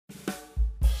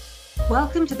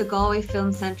Welcome to the Galway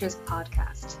Film Centre's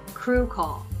podcast, Crew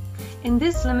Call. In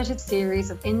this limited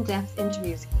series of in-depth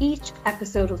interviews, each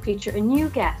episode will feature a new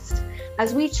guest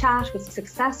as we chat with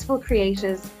successful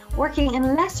creatives working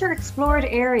in lesser explored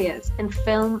areas in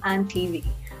film and TV.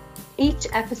 Each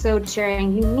episode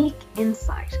sharing unique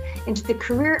insight into the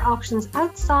career options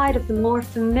outside of the more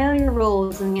familiar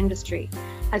roles in the industry,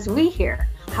 as we hear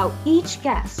how each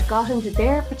guest got into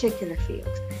their particular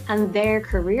field and their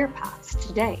career paths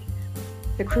today.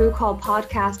 The Crew Call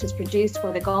podcast is produced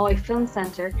by the Galway Film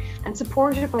Centre and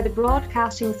supported by the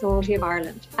Broadcasting Authority of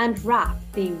Ireland and WRAP,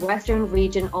 the Western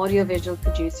Region Audiovisual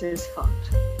Producers Fund.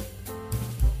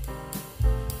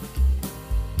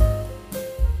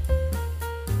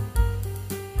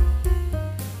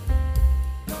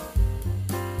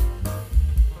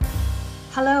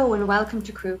 Hello and welcome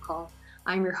to Crew Call.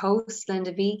 I'm your host,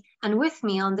 Linda B, and with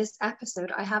me on this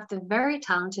episode I have the very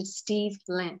talented Steve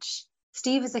Lynch.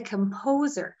 Steve is a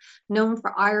composer known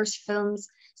for Irish films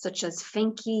such as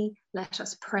Finky, Let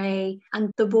Us Pray,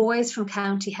 and The Boys from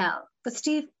County Hell. But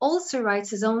Steve also writes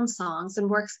his own songs and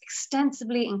works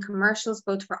extensively in commercials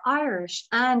both for Irish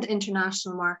and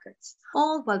international markets,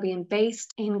 all while being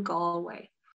based in Galway.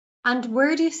 And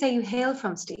where do you say you hail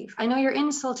from, Steve? I know you're in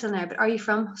Salthill now, but are you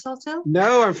from Salthill?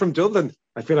 No, I'm from Dublin.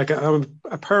 I feel like I'm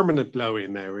a permanent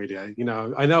blow-in now, really. I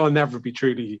know I'll never be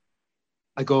truly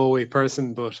a Galway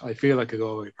person, but I feel like a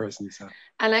Galway person. So.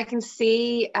 And I can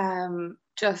see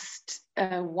just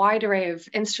a wide array of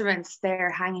instruments there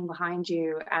hanging behind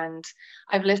you. And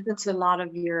I've listened to a lot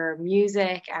of your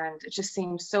music and it just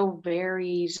seems so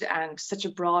varied and such a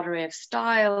broad array of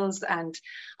styles. And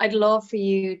I'd love for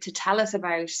you to tell us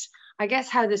about, I guess,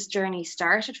 how this journey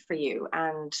started for you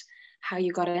and how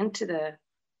you got into the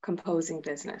composing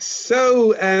business.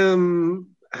 So,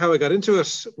 how I got into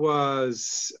it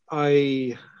was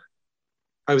I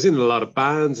was in a lot of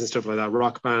bands and stuff like that,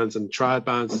 rock bands and trad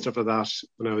bands and stuff like that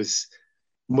when I was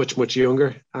much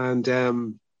younger, and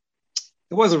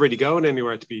it wasn't really going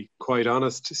anywhere, to be quite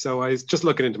honest. So I was just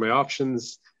looking into my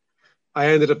options. I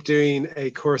ended up doing a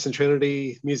course in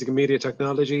Trinity Music and Media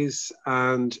Technologies,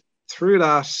 and through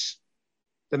that,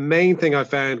 the main thing I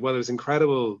found, well, it was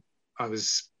incredible. I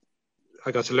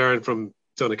got to learn from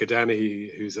Donnacha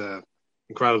Dennehy, who's a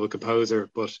incredible composer,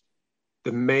 but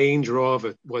the main draw of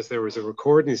it was there was a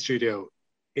recording studio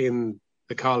in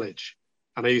the college,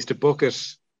 and I used to book it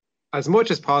as much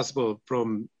as possible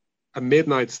from a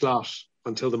midnight slot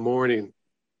until the morning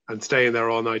and staying there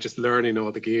all night just learning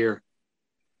all the gear.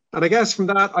 And I guess from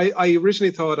that I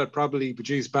originally thought I'd probably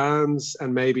produce bands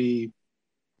and maybe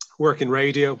work in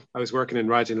radio. I was working in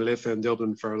Radio na Lifa in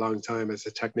Dublin for a long time as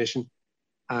a technician,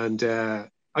 and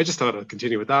I just thought I'd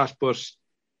continue with that, but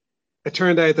it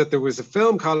turned out that there was a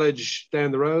film college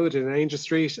down the road in Angel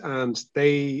Street, and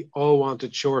they all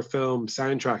wanted short film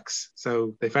soundtracks.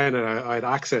 So they found out I had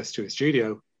access to a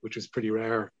studio, which was pretty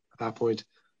rare at that point.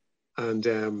 And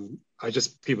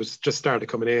people just started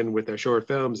coming in with their short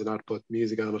films and I'd put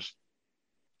music on it.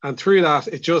 And through that,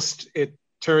 it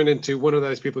turned into one of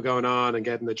those people going on and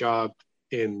getting a job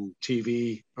in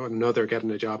TV, or another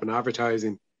getting a job in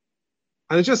advertising.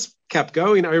 And it just kept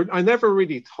going. I never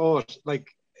really thought, like,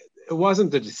 it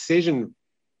wasn't the decision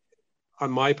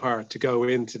on my part to go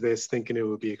into this thinking it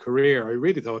would be a career. I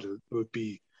really thought it would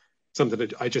be something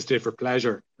that I just did for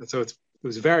pleasure. And so it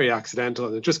was very accidental,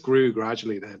 and it just grew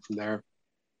gradually then from there.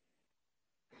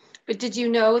 But did you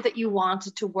know that you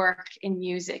wanted to work in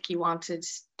music? You wanted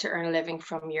to earn a living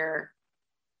from your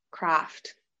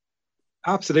craft?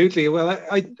 Absolutely. Well,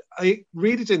 I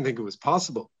really didn't think it was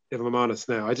possible, if I'm honest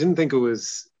now. I didn't think it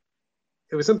was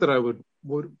something I would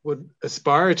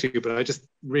aspire to, but I just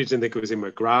really didn't think it was in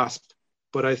my grasp.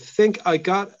 But I think I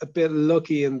got a bit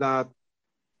lucky in that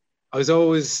I was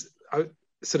always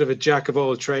sort of a jack of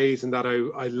all trades, and that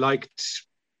I liked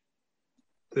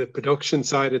the production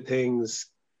side of things,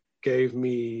 gave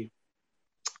me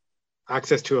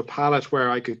access to a palette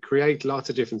where I could create lots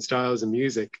of different styles of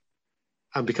music.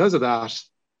 And because of that,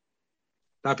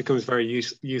 that becomes very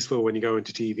useful when you go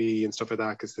into TV and stuff like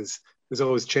that, because there's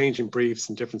always changing briefs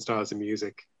and different styles of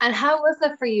music. And how was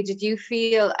that for you? Did you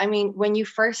feel, I mean, when you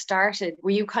first started,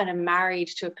 were you kind of married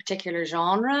to a particular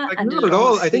genre? Like, not at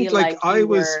all. I think I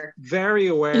was very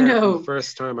aware the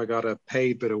first time I got a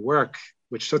paid bit of work,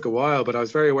 which took a while, but I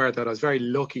was very aware that I was very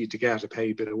lucky to get a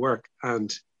paid bit of work.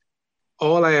 And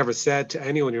all I ever said to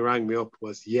anyone who rang me up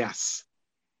was yes.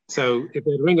 So if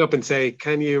they'd ring up and say,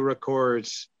 can you record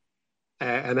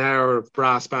an hour of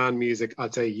brass band music,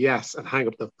 I'd say yes and hang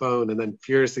up the phone and then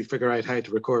furiously figure out how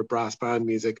to record brass band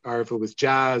music, or if it was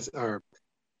jazz or,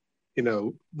 you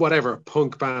know, whatever,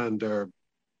 punk band or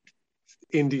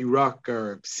indie rock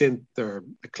or synth or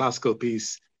a classical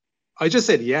piece, I just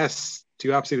said yes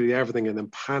to absolutely everything and then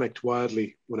panicked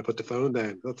wildly when I put the phone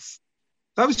down.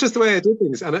 That was just the way I did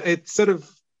things. And it sort of,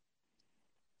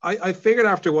 I figured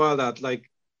after a while that like,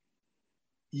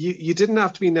 you didn't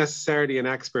have to be necessarily an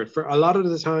expert. For a lot of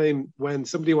the time when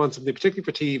somebody wants something, particularly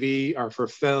for TV or for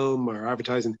film or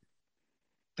advertising,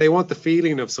 they want the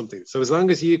feeling of something. So as long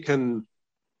as you can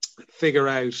figure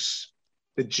out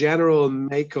the general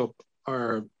makeup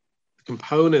or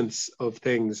components of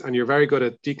things, and you're very good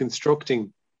at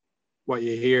deconstructing what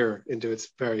you hear into its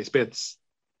various bits,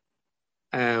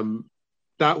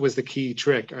 that was the key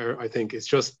trick, I think. It's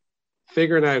just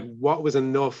figuring out what was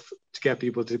enough to get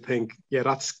people to think, yeah,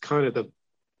 that's kind of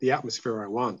the atmosphere I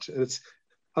want. And it's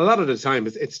a lot of the time,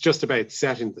 it's just about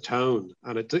setting the tone,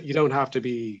 and you don't have to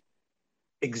be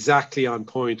exactly on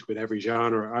point with every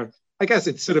genre. I guess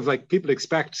it's sort of like people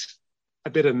expect a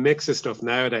bit of mix of stuff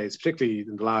nowadays, particularly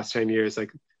in the last 10 years.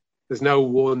 Like there's no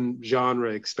one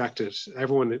genre expected.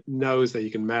 Everyone knows that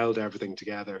you can meld everything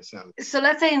together. So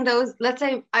let's say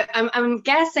I'm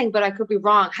guessing, but I could be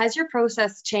wrong. Has your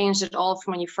process changed at all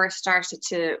from when you first started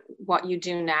to what you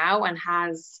do now? And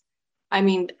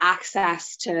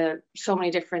access to so many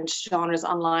different genres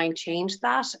online changed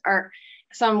that?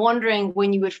 So I'm wondering,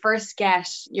 when you would first get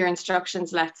your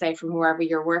instructions, let's say from whoever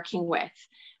you're working with,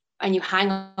 and you hang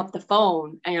up the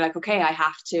phone and you're like, okay, I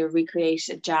have to recreate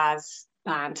a jazz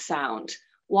band sound,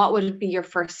 what would be your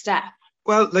first step?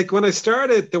 Well, like when I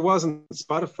started, there wasn't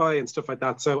Spotify and stuff like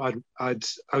that. So I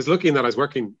was lucky in that I was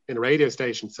working in a radio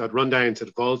station. So I'd run down to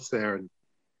the vaults there and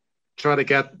try to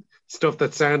get stuff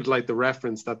that sounded like the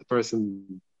reference that the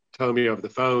person told me over the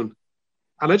phone.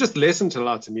 And I just listened to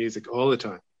lots of music all the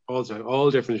time, all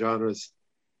different genres,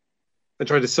 and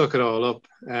tried to suck it all up.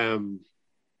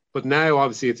 But now,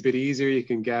 obviously, it's a bit easier. You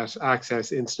can get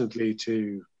access instantly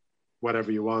to whatever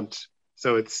you want.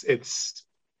 So it's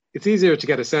easier to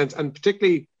get a sense. And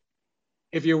particularly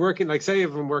if you're working, like say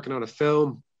if I'm working on a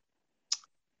film,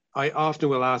 I often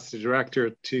will ask the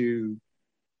director to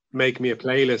make me a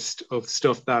playlist of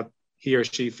stuff that he or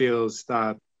she feels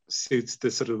that suits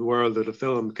the sort of world of the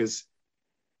film. Because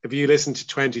if you listen to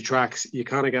 20 tracks, you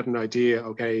kind of get an idea,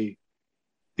 okay,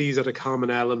 these are the common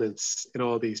elements in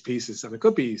all these pieces. And it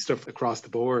could be stuff across the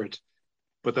board,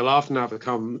 but they'll often have a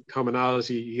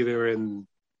commonality either in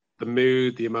the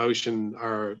mood, the emotion,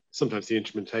 or sometimes the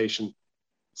instrumentation.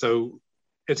 So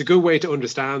it's a good way to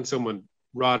understand someone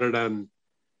rather than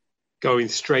going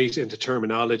straight into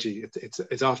terminology.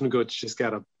 It's often good to just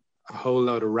get a whole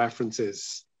load of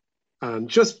references and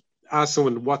just ask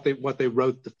someone what they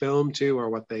wrote the film to, or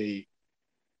what they,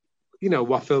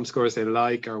 what film scores they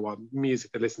like, or what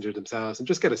music they listen to themselves, and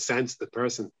just get a sense of the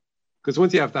person. Because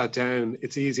once you have that down,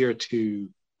 it's easier to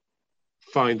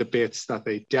find the bits that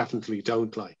they definitely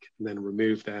don't like and then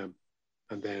remove them.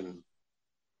 And then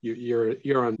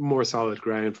you're on more solid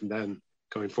ground from then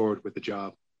going forward with the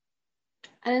job.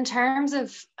 And in terms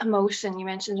of emotion, you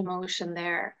mentioned emotion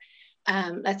there.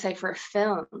 Let's say for a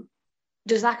film,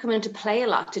 does that come into play a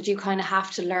lot? Did you kind of have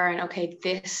to learn, okay,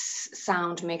 this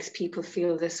sound makes people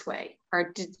feel this way?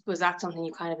 Or was that something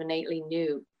you kind of innately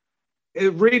knew?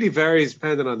 It really varies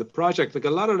depending on the project. Like a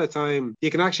lot of the time,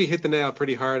 you can actually hit the nail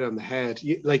pretty hard on the head.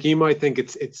 You might think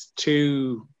it's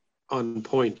too on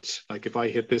point. Like if I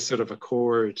hit this sort of a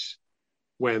chord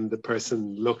when the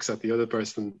person looks at the other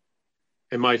person,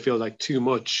 it might feel like too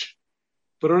much.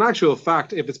 But in actual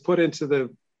fact, if it's put into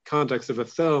the context of a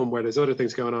film where there's other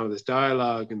things going on, there's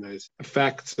dialogue and there's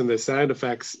effects and there's sound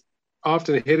effects,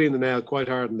 often hitting the nail quite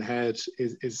hard on the head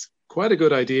is quite a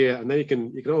good idea. And then you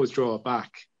can always draw it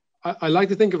back. I like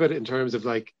to think of it in terms of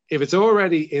like, if it's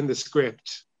already in the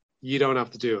script, you don't have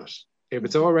to do it. If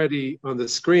it's already on the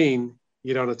screen,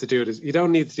 you don't have to do it. You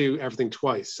don't need to do everything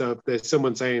twice. So if there's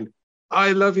someone saying,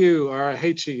 I love you or I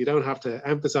hate you, you don't have to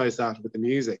emphasize that with the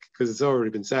music because it's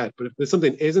already been said. But if there's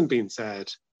something isn't being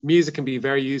said, music can be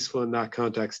very useful in that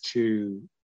context to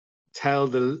tell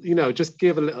just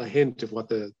give a little hint of what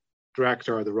the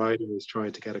director or the writer is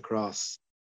trying to get across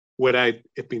without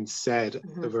it being said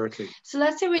overtly. So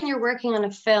let's say when you're working on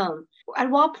a film, at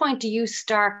what point do you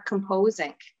start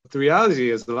composing? The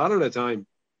reality is a lot of the time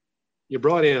you're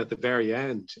brought in at the very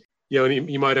end.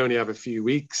 You might only have a few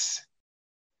weeks.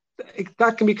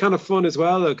 That can be kind of fun as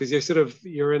well, though, because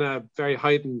you're in a very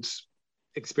heightened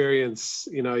experience.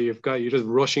 You're just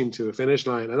rushing to a finish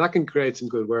line, and that can create some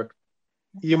good work.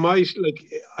 You might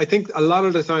I think a lot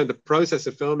of the time the process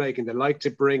of filmmaking, they like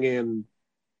to bring in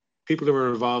people who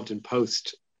are involved in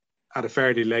post at a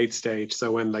fairly late stage.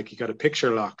 So when you got a picture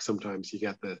lock, sometimes you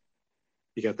get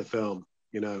the film,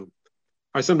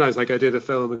 or sometimes like I did a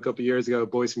film a couple of years ago,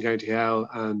 Boys from County Hell,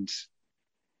 and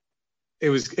it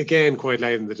was again quite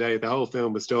late in the day. The whole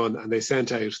film was done, and they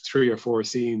sent out 3 or 4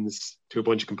 scenes to a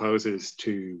bunch of composers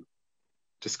to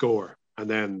score, and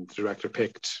then the director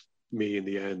picked me in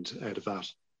the end out of that.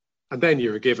 And then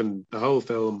you were given the whole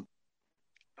film,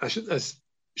 a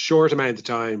short amount of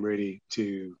time really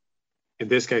to. In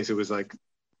this case, it was like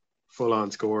full on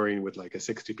scoring with like a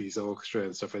 60-piece orchestra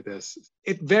and stuff like this.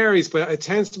 It varies, but it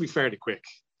tends to be fairly quick,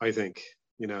 I think,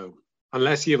 you know,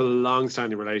 unless you have a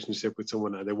long-standing relationship with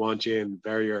someone and they want you in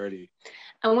very early.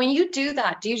 And when you do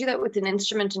that, do you do that with an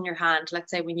instrument in your hand? Let's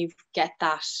say when you get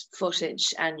that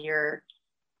footage and you're,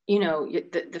 you know,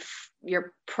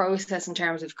 your process in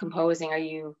terms of composing, are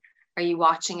you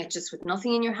watching it just with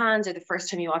nothing in your hands, or the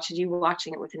first time you watch it, you were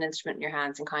watching it with an instrument in your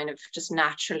hands and kind of just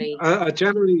naturally? I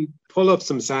generally pull up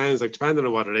some sounds, like depending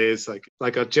on what it is.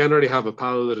 Like I generally have a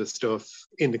palette of stuff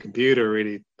in the computer,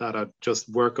 really, that I just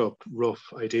work up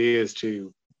rough ideas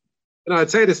to. And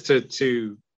I'd say this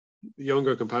to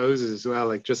younger composers as well.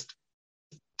 Like, just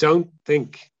don't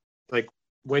think, like,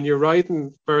 when you're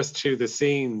writing first to the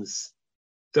scenes,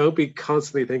 don't be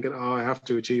constantly thinking, oh, I have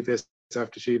to achieve this, I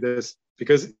have to achieve this,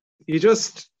 because you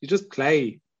just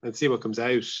play and see what comes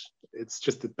out. It's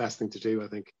just the best thing to do, I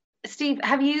think. Steve,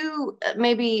 have you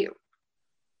maybe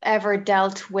ever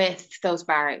dealt with those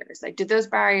barriers? Like, did those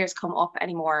barriers come up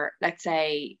anymore? Let's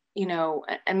say, you know,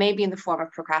 and maybe in the form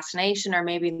of procrastination, or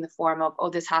maybe in the form of, oh,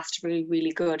 this has to be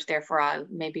really good, therefore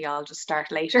I'll just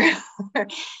start later.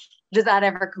 Does that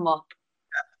ever come up?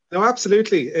 No,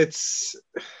 absolutely.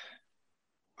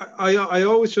 I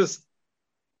always just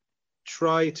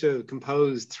try to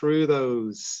compose through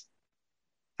those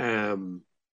points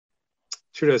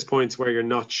where you're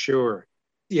not sure.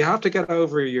 You have to get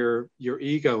over your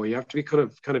ego. You have to be kind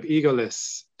of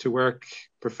egoless to work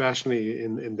professionally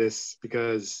in this,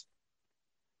 because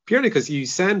you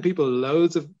send people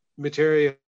loads of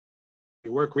material,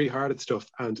 you work really hard at stuff,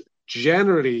 and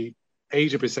generally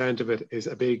 80% of it is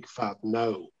a big fat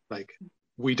no. Like,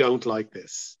 we don't like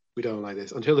this. We don't like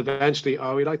this, until eventually,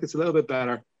 oh, we like this a little bit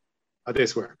better. Oh,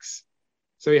 this works.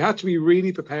 So you have to be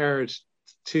really prepared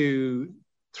to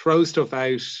throw stuff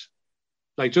out.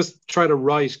 Like, just try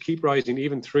to keep writing,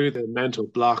 even through the mental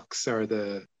blocks or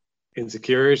the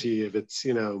insecurity. If it's,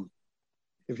 you know,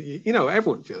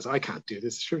 everyone feels, I can't do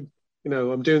this. Sure, you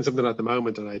know, I'm doing something at the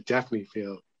moment and I definitely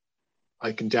feel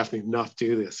I can definitely not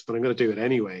do this, but I'm going to do it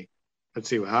anyway and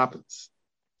see what happens.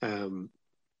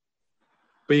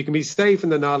 But you can be safe in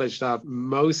the knowledge that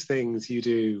most things you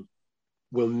do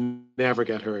will never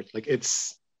get hurt. Like,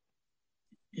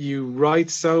 you write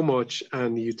so much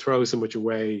and you throw so much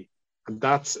away, and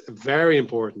that's very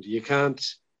important. You can't,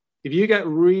 if you get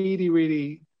really,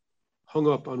 really hung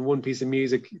up on one piece of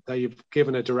music that you've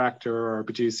given a director or a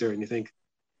producer and you think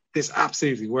this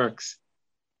absolutely works,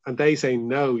 and they say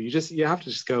no, you have to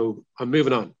just go, I'm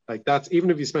moving on. Like, that's, even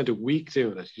if you spent a week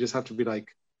doing it, you just have to be like,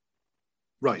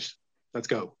 right, let's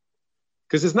go.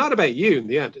 Because it's not about you in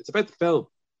the end, it's about the film.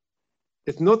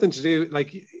 It's nothing to do,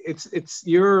 like, it's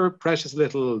your precious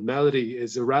little melody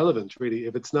is irrelevant, really.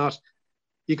 If it's not,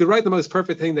 you could write the most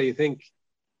perfect thing that you think,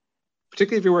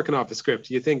 particularly if you're working off a script,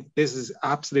 you think this is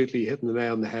absolutely hitting the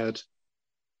nail on the head.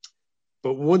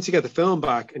 But once you get the film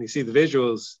back and you see the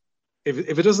visuals, if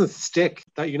it doesn't stick,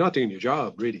 that you're not doing your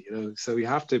job, really, you know. So you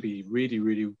have to be really,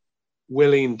 really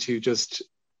willing to just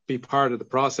be part of the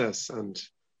process and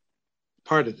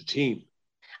part of the team.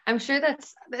 I'm sure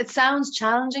it sounds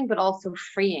challenging, but also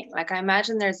freeing. Like, I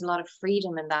imagine there's a lot of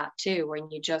freedom in that too, when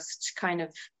you just kind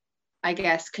of, I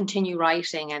guess, continue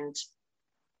writing and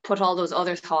put all those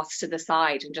other thoughts to the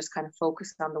side and just kind of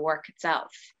focus on the work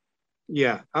itself.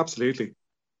 Yeah, absolutely.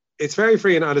 It's very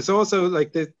freeing, and it's also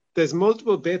like there's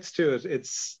multiple bits to it.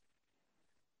 It's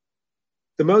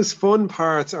the most fun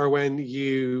parts are when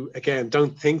you, again,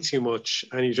 don't think too much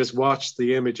and you just watch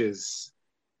the images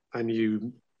and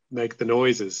you make the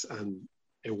noises and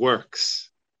it works.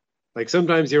 Like,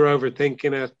 sometimes you're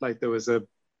overthinking it. Like, there was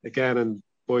again in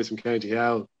Boys from County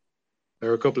Hell, there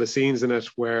were a couple of scenes in it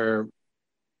where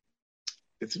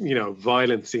it's, you know,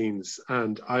 violent scenes,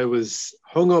 and I was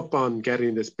hung up on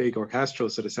getting this big orchestral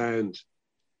sort of sound.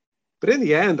 But in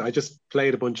the end, I just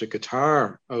played a bunch of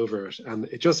guitar over it and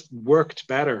it just worked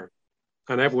better.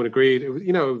 And everyone agreed. It,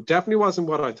 you know, definitely wasn't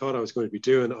what I thought I was going to be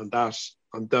doing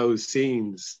on those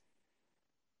scenes.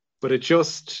 But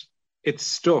it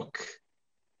stuck,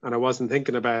 and I wasn't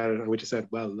thinking about it. And we just said,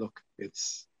 well, look,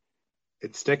 it's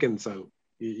sticking. So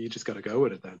you just got to go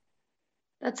with it then.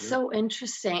 That's so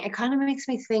interesting. It kind of makes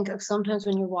me think of sometimes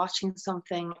when you're watching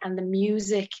something and the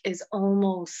music is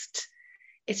almost,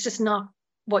 it's just not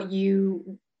what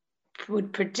you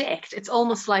would predict. It's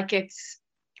almost like it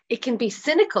can be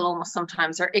cynical almost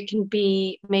sometimes, or it can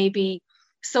be maybe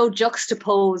so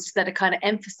juxtaposed that it kind of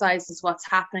emphasizes what's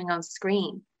happening on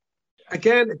screen.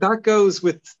 Again, that goes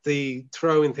with the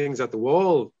throwing things at the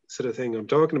wall sort of thing I'm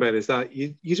talking about, is that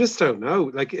you just don't know.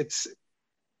 Like, it's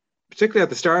particularly at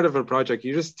the start of a project,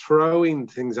 you're just throwing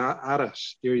things at it.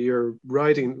 You're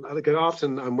writing, like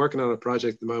often I'm working on a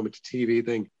project at the moment, a TV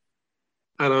thing,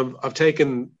 and I've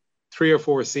taken 3 or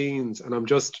 4 scenes and I'm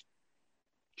just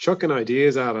chucking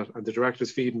ideas at it, and the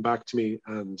director's feeding back to me,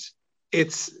 and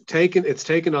it's taken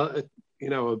a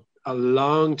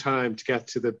long time to get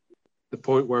to the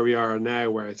point where we are now,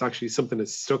 where it's actually something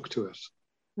that's stuck to it.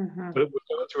 Mm-hmm. But we've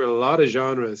gone through a lot of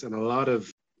genres and a lot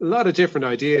of different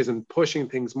ideas, and pushing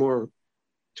things more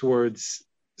towards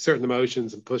certain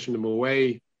emotions and pushing them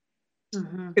away.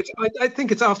 Mm-hmm. I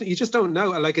think it's often, you just don't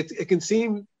know. Like, it can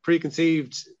seem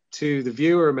preconceived to the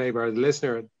viewer, maybe, or the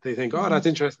listener. They think, oh, that's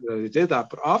interesting that they did that.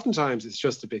 But oftentimes it's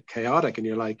just a bit chaotic, and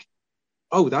you're like,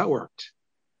 oh, that worked.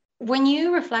 When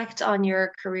you reflect on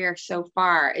your career so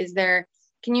far,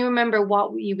 can you remember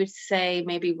what you would say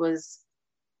maybe was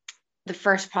the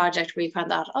first project where you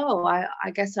found out, oh,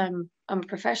 I guess I'm a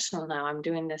professional now. I'm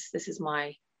doing this. This is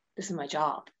my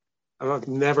job. I've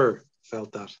never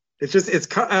felt that.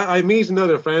 I meet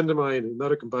another friend of mine,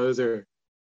 another composer,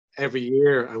 every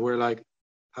year, and we're like,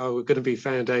 oh, we're going to be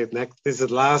found out next. This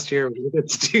is last year we get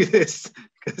to do this,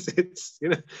 because it's,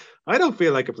 I don't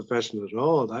feel like a professional at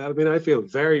all. I mean, I feel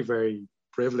very, very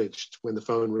privileged when the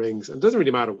phone rings, and it doesn't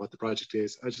really matter what the project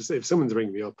is. If someone's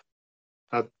ringing me up,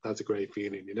 that's a great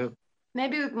feeling,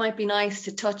 Maybe it might be nice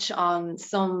to touch on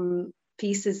some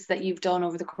pieces that you've done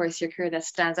over the course of your career that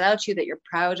stands out to you, that you're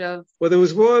proud of. Well, there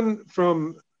was one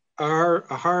from a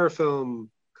horror film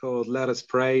called Let Us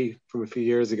Pray from a few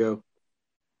years ago.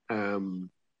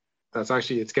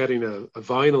 It's getting a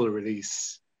vinyl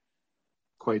release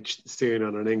quite soon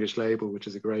on an English label, which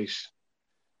is a great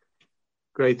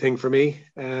thing for me.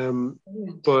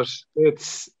 But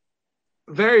it's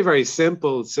very, very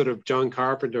simple, sort of John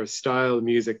Carpenter style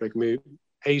music, like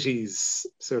 80s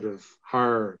sort of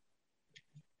horror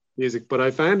music. But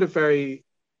I found I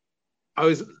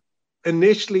was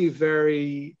initially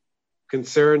very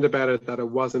concerned about it, that it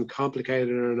wasn't complicated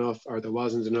enough, or there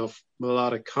wasn't enough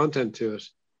melodic content to it.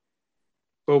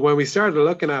 But when we started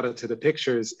looking at it, to the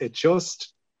pictures, the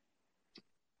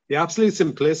absolute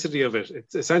simplicity of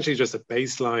it's essentially just a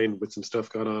bass line with some stuff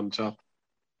going on top.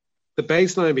 The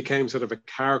bass line became sort of a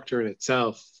character in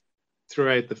itself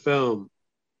throughout the film,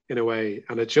 in a way.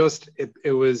 And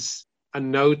it was a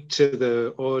note to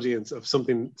the audience of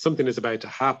something is about to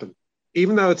happen.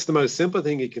 Even though it's the most simple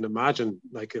thing you can imagine,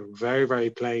 like a very, very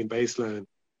plain bass line,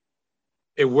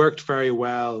 it worked very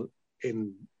well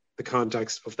in the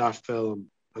context of that film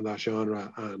and that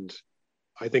genre, and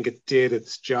I think it did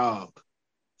its job.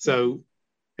 So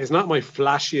it's not my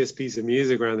flashiest piece of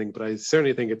music or anything, but I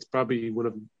certainly think it's probably one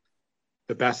of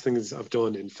the best things I've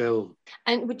done in film.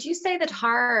 And would you say that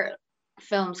horror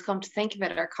films, come to think of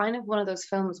it, are kind of one of those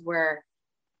films where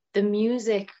the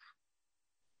music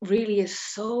really is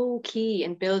so key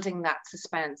in building that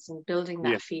suspense and building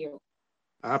that feel?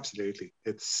 Absolutely.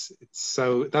 It's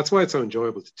so, that's why it's so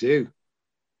enjoyable to do.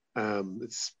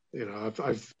 It's,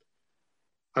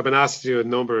 I've been asked to do a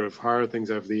number of horror things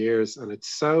over the years, and it's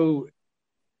so,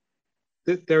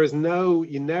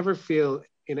 you never feel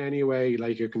in any way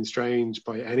like you're constrained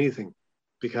by anything,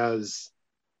 because,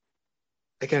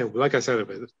 again, like I said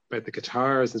about the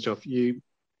guitars and stuff, you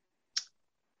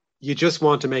just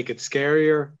want to make it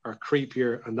scarier or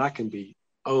creepier, and that can be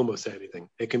almost anything.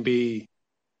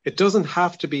 It doesn't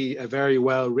have to be a very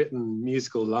well written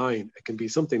musical line. It can be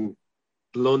something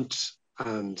blunt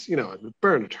and,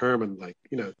 Bernard Herrmann,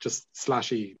 just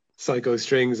slashy psycho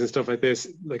strings and stuff like this.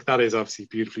 Like, that is obviously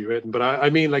beautifully written, but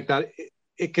I mean, like, that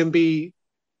it can be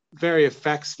very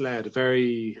effects led,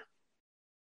 very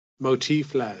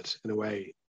motif led in a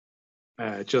way.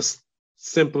 Just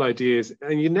simple ideas,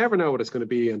 and you never know what it's going to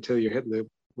be until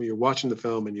when you're watching the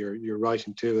film and you're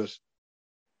writing to it.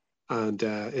 And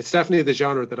it's definitely the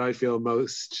genre that I feel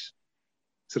most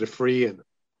sort of free in.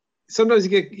 Sometimes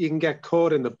you can get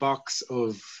caught in the box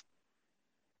of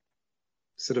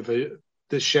sort of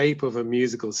the shape of a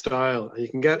musical style, and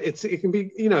it can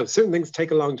be, certain things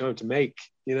take a long time to make.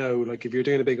 Like if you're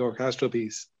doing a big orchestral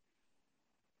piece,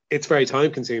 it's very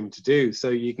time consuming to do. So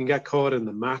you can get caught in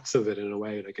the maths of it in a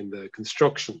way, like in the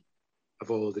construction of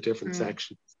all the different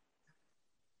sections.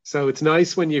 So it's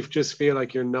nice when you just feel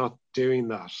like you're not doing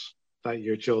that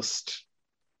you're just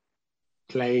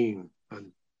playing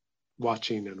and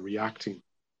watching and reacting.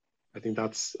 I think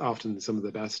that's often some of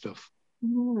the best stuff.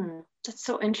 That's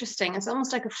so interesting. It's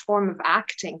almost like a form of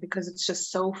acting because it's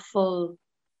just so full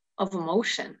of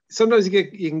emotion. Sometimes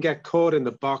you can get caught in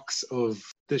the box of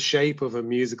the shape of a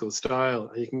musical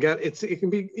style, and it can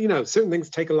be, certain things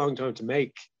take a long time to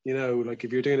make. Like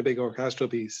if you're doing a big orchestral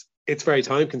piece, it's very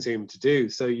time consuming to do.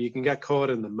 So you can get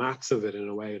caught in the maths of it in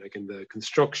a way, like in the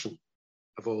construction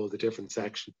of all the different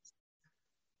sections.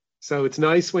 So it's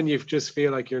nice when you just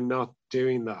feel like you're not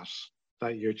doing that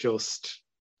you're just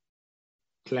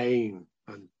playing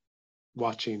and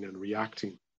watching and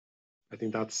reacting. I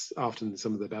think that's often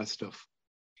some of the best stuff.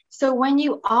 So when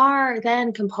you are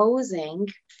then composing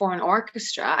for an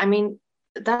orchestra, I mean,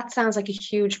 that sounds like a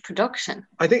huge production.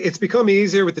 I think it's become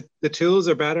easier with the tools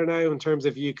are better now in terms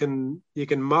of you can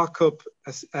mock up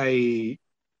a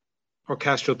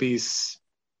orchestral piece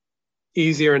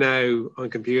easier now on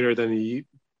computer than you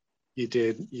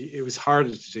did. It was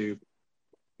harder to do,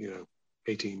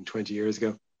 18, 20 years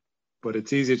ago, but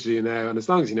it's easier to do now. And as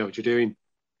long as you know what you're doing,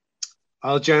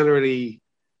 I'll generally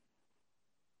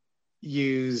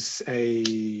use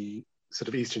a sort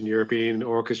of Eastern European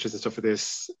orchestras and stuff for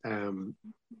this, in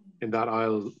that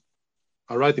I'll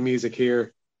write the music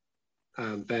here,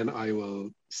 and then I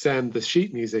will send the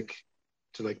sheet music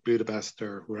to like Budapest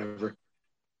or wherever,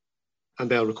 and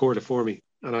they'll record it for me,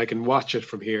 and I can watch it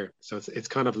from here. So it's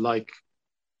kind of like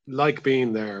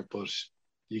being there, but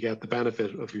you get the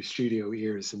benefit of your studio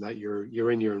ears, and that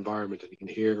you're in your environment and you can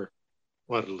hear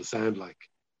what it'll sound like.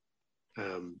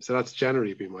 So that's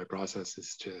generally been my process,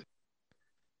 is to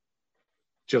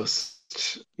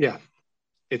just, yeah,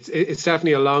 it's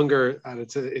definitely a longer, and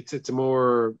it's a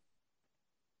more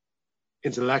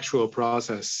intellectual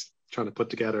process trying to put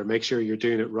together, make sure you're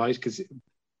doing it right, because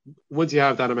once you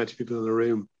have that amount of people in the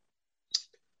room,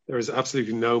 there is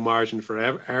absolutely no margin for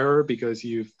error, because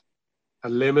you've a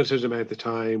limited amount of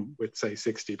time with, say,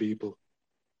 60 people.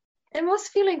 It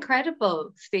must feel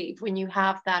incredible, Steve, when you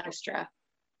have that orchestra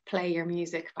play your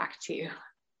music back to you.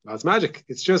 That's magic.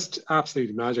 It's just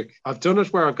absolutely magic. I've done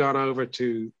it where I've gone over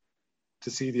to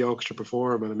see the orchestra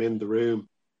perform, and I'm in the room.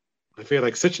 I feel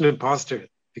like such an imposter,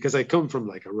 because I come from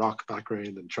like a rock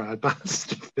background and trad band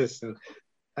stuff. So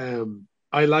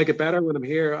I like it better when I'm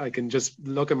here. I can just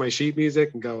look at my sheet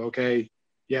music and go, okay,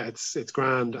 yeah, it's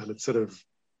grand, and it's sort of,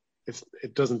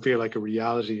 it doesn't feel like a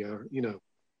reality, or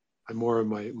I'm more in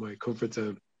my comfort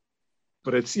zone.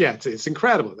 But it's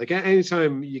incredible. Like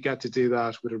anytime you get to do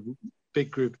that with a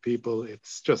big group of people,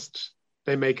 it's just,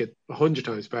 they make it 100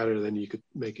 times better than you could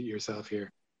make it yourself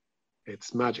here.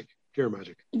 It's magic, pure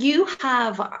magic. You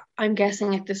have, I'm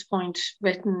guessing at this point,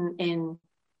 written in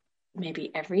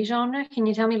maybe every genre. Can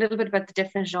you tell me a little bit about the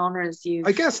different genres you've...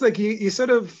 I guess like you sort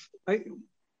of,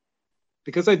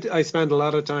 because I spend a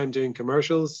lot of time doing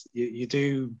commercials, you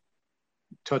do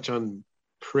touch on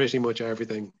pretty much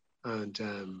everything. And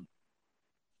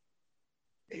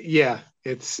yeah,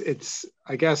 it's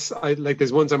I guess I like,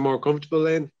 there's ones I'm more comfortable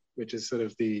in, which is sort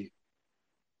of the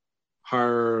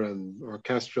horror and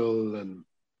orchestral, and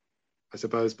I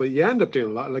suppose, but you end up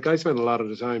doing a lot. Like I spend a lot of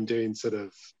the time doing sort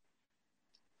of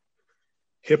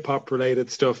hip hop related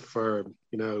stuff for,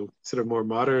 sort of more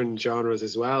modern genres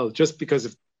as well, just because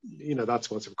of,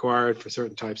 that's what's required for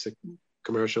certain types of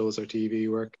commercials or TV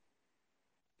work.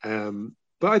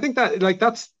 But I think that like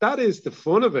that is the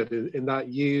fun of it, in that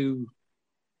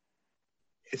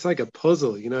it's like a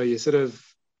puzzle, you sort of,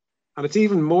 and it's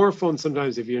even more fun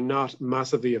sometimes if you're not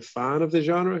massively a fan of the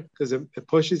genre, because it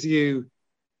pushes you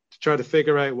to try to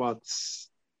figure out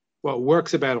what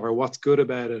works about it, or what's good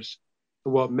about it,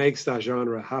 and what makes that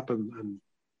genre happen, and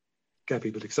get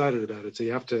people excited about it. So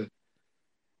you have to,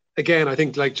 again, I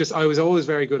think like I was always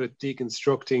very good at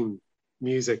deconstructing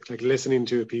music, like listening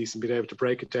to a piece and being able to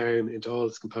break it down into all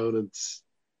its components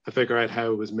and figure out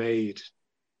how it was made.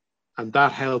 And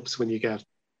that helps when you get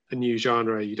a new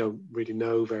genre you don't really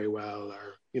know very well,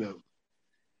 or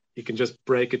you can just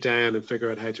break it down and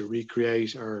figure out how to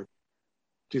recreate or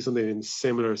do something in a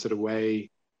similar sort of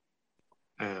way.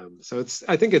 So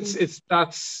I think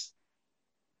that's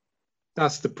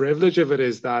the privilege of it,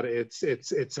 is that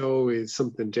it's always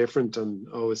something different and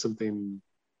always something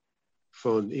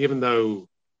fun, even though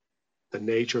the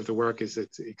nature of the work is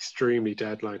it's extremely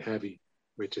deadline heavy,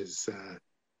 which is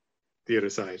the other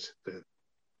side, the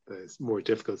more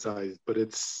difficult side. But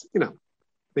it's, I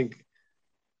think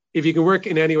if you can work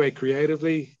in any way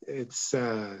creatively, it's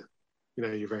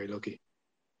you're very lucky.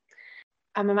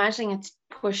 I'm imagining it's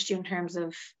pushed you in terms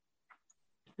of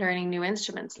learning new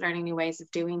instruments, learning new ways of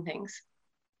doing things.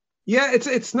 Yeah,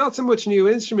 it's not so much new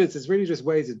instruments, it's really just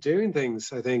ways of doing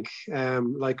things, I think.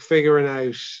 Like figuring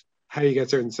out how you get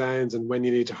certain sounds and when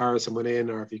you need to hire someone in,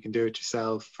 or if you can do it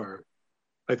yourself, or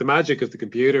like the magic of the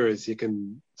computer is you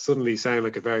can suddenly sound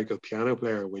like a very good piano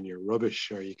player when you're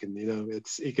rubbish, or you can,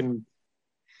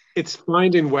 it's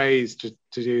finding ways to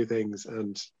do things.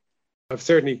 And I've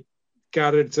certainly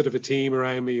gathered sort of a team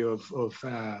around me of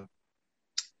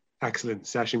excellent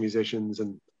session musicians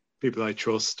and people I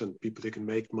trust and people who can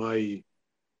make my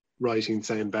writing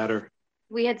sound better.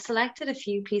 We had selected a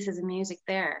few pieces of music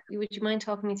there. Would you mind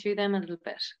talking me through them a little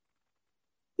bit?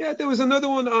 Yeah, there was another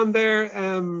one on there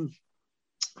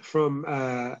from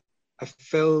a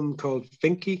film called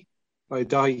Finky by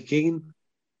Dahi Keane.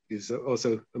 He's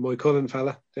also a Moy Cullen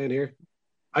fella down here.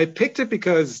 I picked it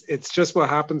because it's just what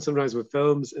happens sometimes with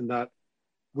films, in that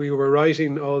we were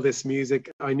writing all this music.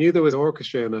 I knew there was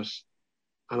orchestra in it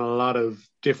and a lot of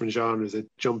different genres. It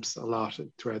jumps a lot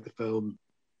throughout the film.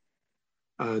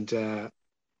 And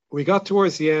we got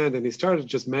towards the end and he started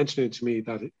just mentioning to me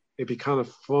that it'd be kind of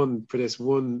fun for this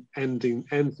one end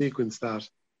sequence, that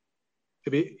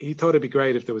he thought it'd be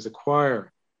great if there was a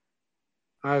choir.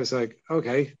 I was like,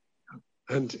 okay.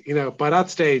 And, by that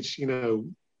stage,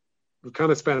 we're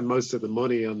kind of spending most of the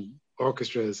money on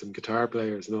orchestras and guitar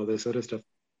players and all this other stuff.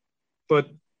 But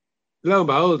lo and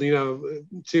behold,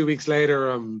 2 weeks later,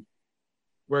 I'm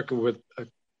working with a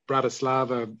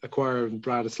choir in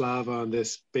Bratislava on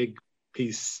this big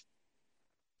piece.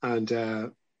 And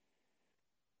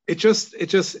it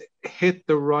just hit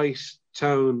the right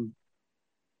tone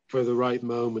for the right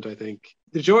moment, I think.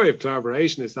 The joy of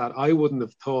collaboration is that I wouldn't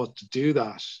have thought to do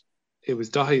that. It was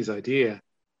Dahi's idea,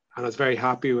 and I was very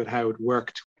happy with how it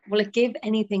worked. Will it give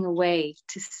anything away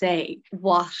to say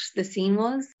what the scene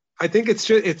was? I think it's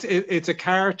a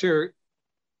character,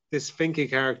 this Finky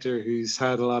character who's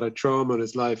had a lot of trauma in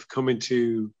his life, coming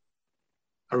to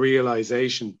a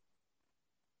realization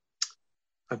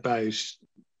about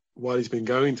what he's been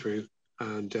going through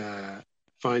and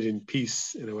finding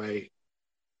peace in a way,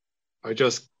 or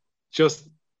just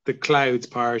the clouds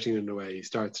parting in a way. He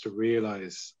starts to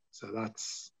realize. So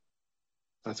that's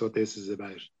what this is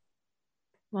about.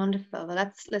 Wonderful. Well,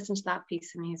 let's listen to that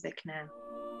piece of music now.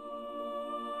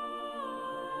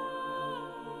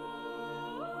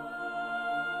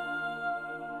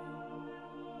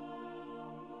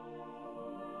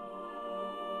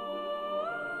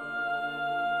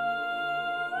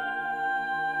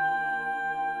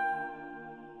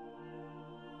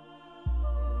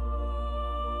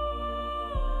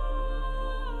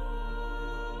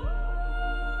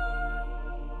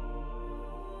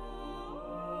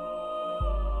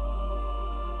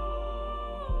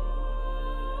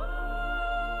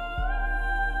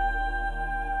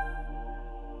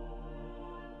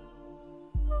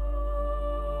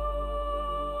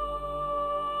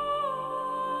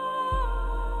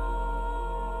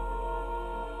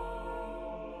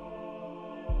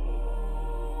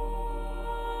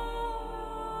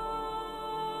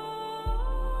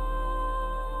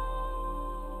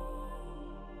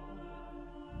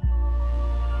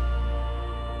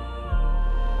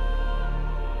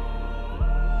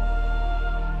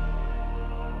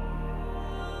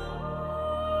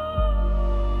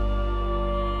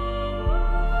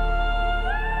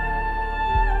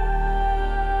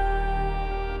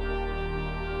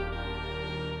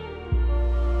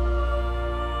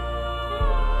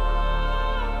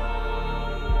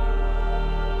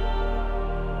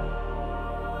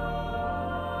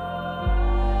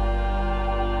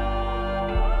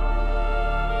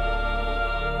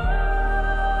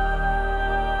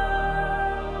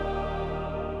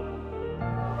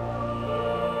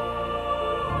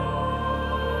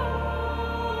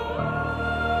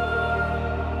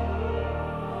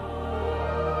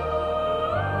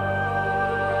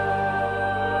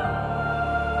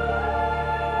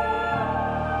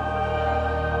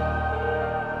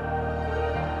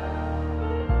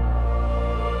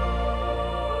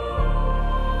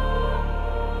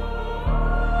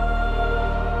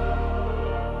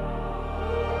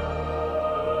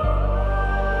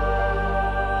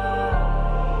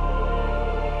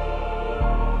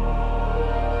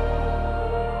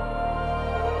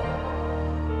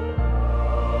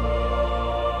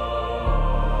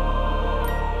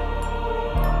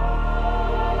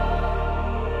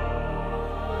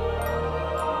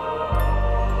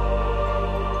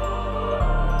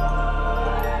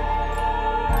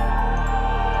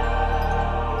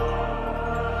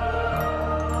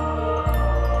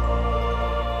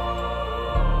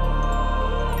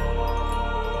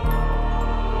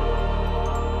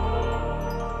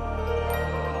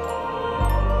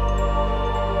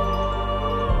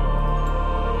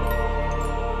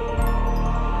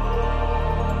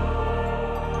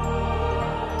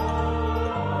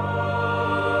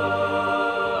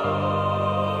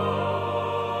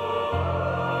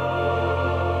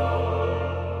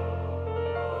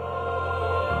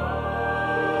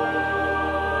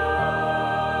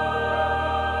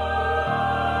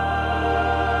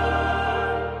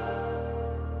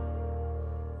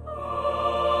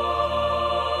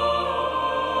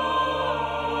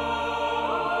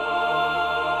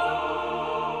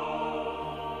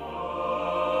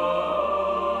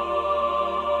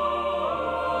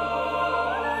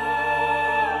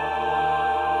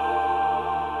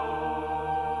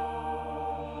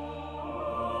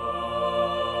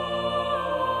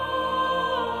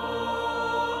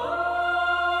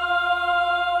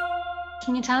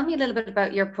 Can you tell me a little bit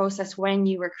about your process when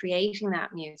you were creating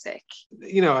that music?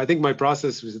 I think my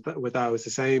process with that was the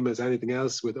same as anything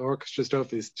else with orchestra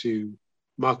stuff, is to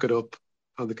mock it up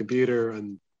on the computer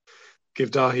and give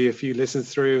Dahi a few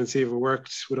listens through and see if it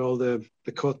worked with all the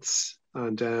cuts.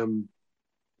 And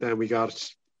then we got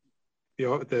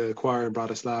the choir in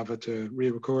Bratislava to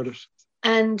re-record it.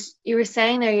 And you were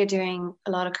saying there you're doing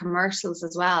a lot of commercials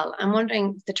as well. I'm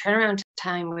wondering the turnaround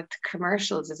time with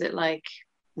commercials, is it like?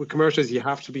 With commercials, you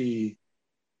have to be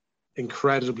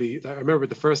incredibly. I remember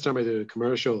the first time I did a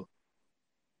commercial,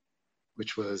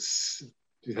 which was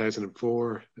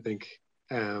 2004, I think.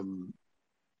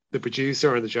 The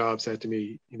producer on the job said to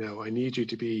me, I need you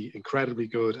to be incredibly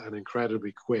good and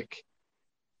incredibly quick.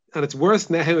 And it's worse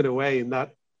now in a way, in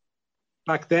that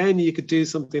back then you could do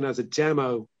something as a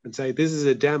demo and say, this is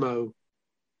a demo.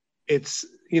 It's,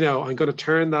 I'm going to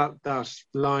turn that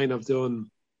line I've done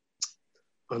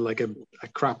on like a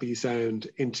crappy sound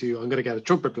into, I'm going to get a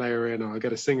trumpet player in, or I'll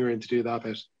get a singer in to do that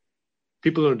bit.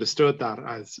 People understood that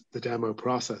as the demo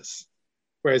process.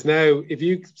 Whereas now, if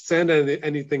you send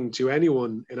anything to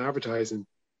anyone in advertising,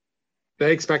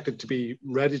 they expect it to be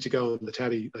ready to go on the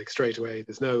telly like straight away.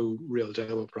 There's no real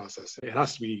demo process. It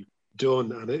has to be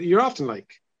done. And you're often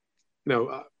like,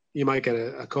 you might get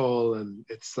a call and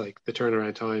it's like the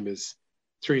turnaround time is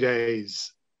 3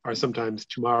 days or sometimes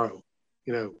tomorrow,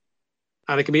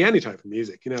 and it can be any type of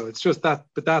music, it's just that,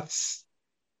 but that's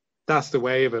the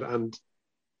way of it. And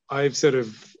I've sort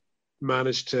of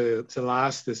managed to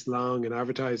last this long in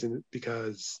advertising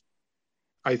because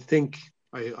I think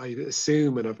I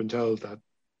assume, and I've been told, that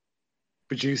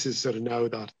producers sort of know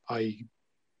that I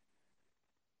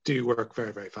do work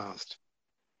very, very fast.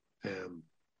 And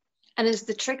is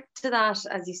the trick to that,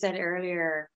 as you said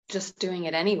earlier, just doing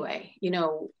it anyway,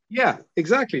 Yeah,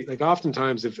 exactly. Like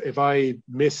oftentimes if I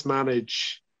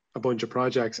mismanage a bunch of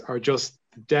projects or just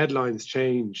the deadlines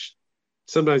change,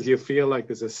 sometimes you feel like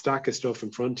there's a stack of stuff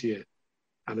in front of you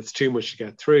and it's too much to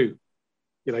get through.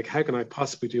 You're like, how can I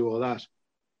possibly do all that?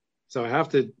 So I have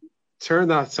to turn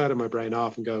that side of my brain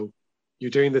off and go,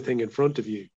 you're doing the thing in front of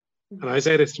you. And I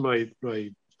say this to my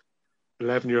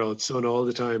 11-year-old son all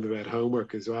the time about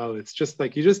homework as well. It's just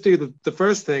like, you just do the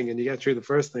first thing and you get through the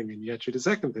first thing and you get through the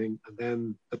second thing, and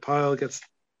then the pile gets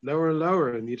lower and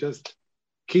lower and you just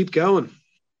keep going.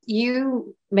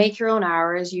 You make your own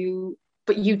hours,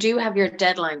 but you do have your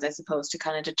deadlines, I suppose, to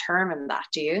kind of determine that,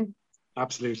 do you?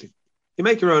 Absolutely. You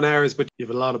make your own hours, but you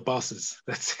have a lot of bosses,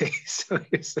 let's say.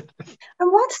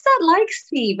 And what's that like,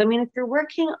 Steve? I mean, if you're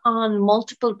working on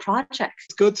multiple projects.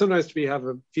 It's good sometimes to have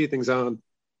a few things on,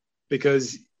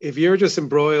 because if you're just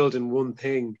embroiled in one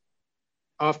thing,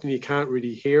 often you can't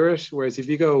really hear it. Whereas if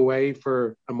you go away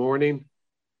for a morning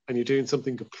and you're doing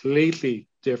something completely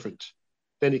different,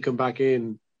 then you come back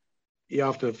in, you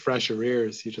often have fresher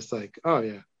ears. You're just like, oh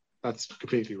yeah, that's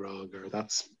completely wrong, or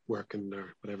that's working,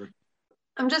 or whatever.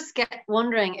 I'm just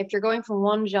wondering, if you're going from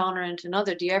one genre into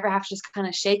another, do you ever have to just kind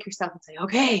of shake yourself and say,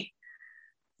 okay,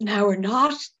 now we're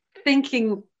not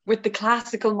thinking with the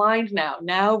classical mind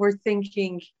now we're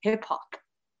thinking hip hop,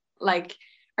 like,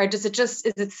 or is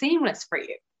it seamless for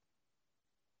you?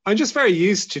 I'm just very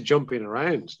used to jumping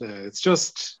around now. It's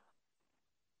just,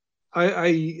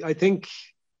 I think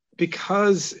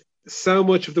because so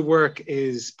much of the work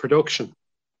is production,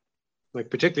 like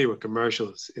particularly with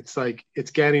commercials, it's like,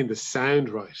 it's getting the sound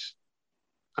right.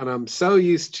 And I'm so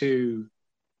used to,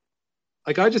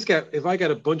 like, if I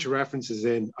get a bunch of references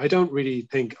in, I don't really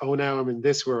think, oh, now I'm in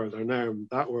this world or now I'm in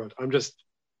that world. I'm just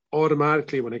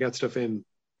automatically, when I get stuff in,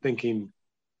 thinking,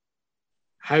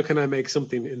 how can I make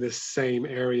something in this same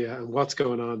area, and what's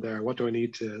going on there? What do I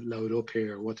need to load up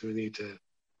here? What do I need to,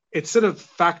 it's sort of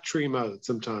factory mode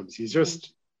sometimes.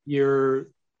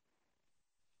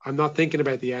 I'm not thinking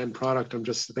about the end product. I'm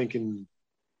just thinking,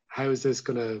 how is this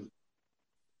going to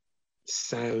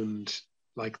sound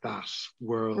like that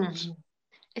world? Mm-hmm.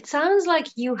 It sounds like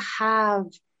you have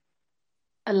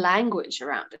a language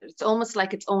around it. It's almost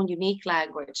like its own unique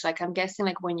language. Like, I'm guessing,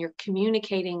 like, when you're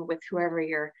communicating with whoever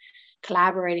you're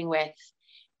collaborating with,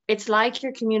 it's like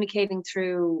you're communicating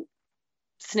through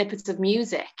snippets of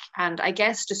music and, I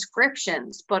guess,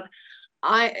 descriptions. But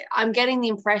I'm getting the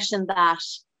impression that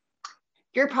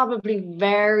you're probably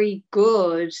very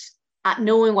good at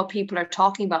knowing what people are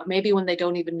talking about, maybe when they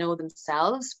don't even know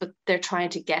themselves, but they're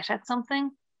trying to get at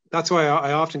something. That's why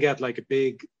I often get like a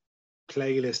big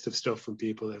playlist of stuff from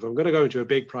people. If I'm going to go into a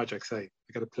big project, say,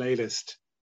 I got a playlist,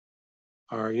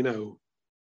 or,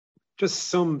 just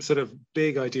some sort of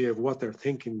big idea of what they're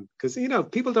thinking. Because,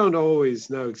 people don't always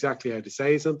know exactly how to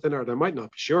say something, or they might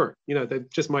not be sure, they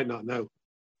just might not know.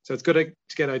 So it's good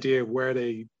to get an idea of where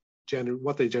they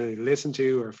generally listen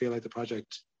to or feel like the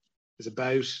project is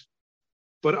about.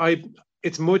 But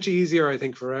it's much easier, I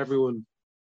think, for everyone.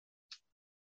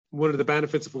 One of the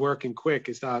benefits of working quick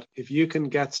is that if you can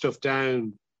get stuff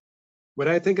down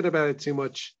without thinking about it too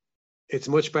much, it's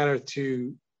much better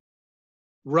to,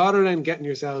 rather than getting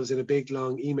yourselves in a big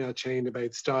long email chain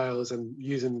about styles and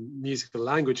using musical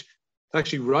language, to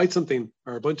actually write something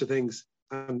or a bunch of things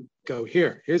and go,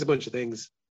 here's a bunch of things.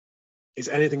 Is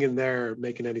anything in there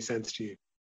making any sense to you?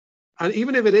 And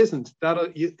even if it isn't,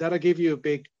 that'll give you a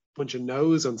big bunch of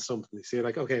no's on something. So you're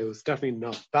like, okay, it was definitely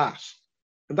not that.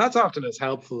 And that's often as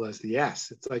helpful as the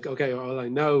yes. It's like, okay, well, I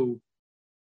know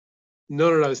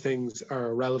none of those things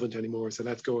are relevant anymore. So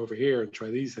let's go over here and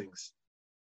try these things.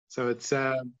 So it's,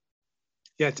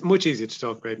 it's much easier to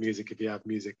talk about music if you have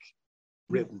music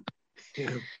written.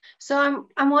 Yeah. So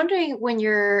I'm wondering, when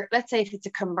you're, let's say if it's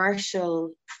a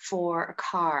commercial for a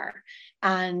car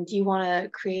and you want to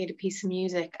create a piece of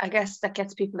music, I guess that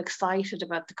gets people excited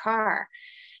about the car.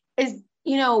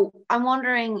 I'm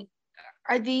wondering,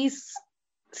 are these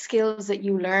skills that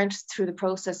you learned through the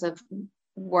process of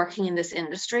working in this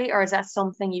industry, or is that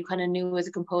something you kind of knew as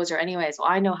a composer anyways? Well,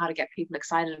 I know how to get people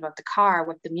excited about the car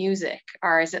with the music.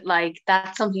 Or is it like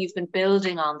that's something you've been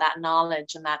building on, that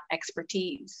knowledge and that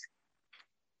expertise?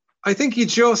 I think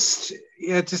just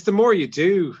the more you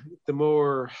do, the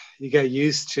more you get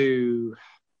used to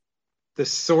the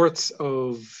sorts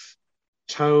of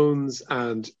tones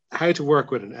and how to work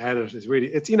with an edit.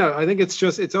 I think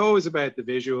it's always about the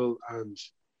visual and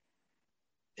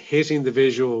hitting the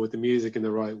visual with the music in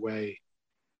the right way.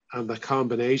 And the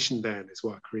combination then is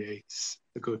what creates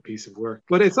a good piece of work.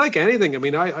 But it's like anything. I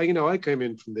mean, I came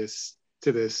in from this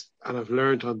to this and I've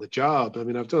learned on the job. I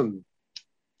mean, I've done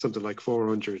something like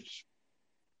 400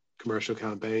 commercial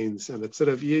campaigns, and it's sort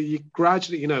of you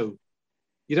gradually, you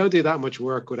don't do that much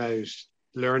work without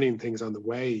learning things on the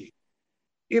way.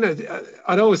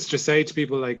 I'd always just say to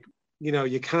people, like,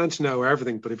 you can't know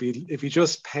everything, but if you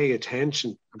just pay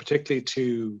attention, and particularly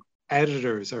to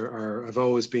editors, or I've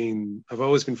always been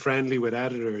friendly with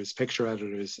editors, picture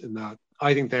editors, in that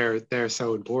I think they're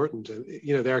so important.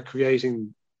 They're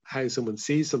creating how someone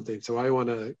sees something. So I want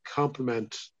to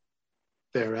complement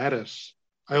their edit.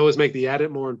 I always make the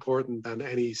edit more important than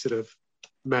any sort of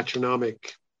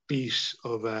metronomic beat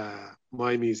of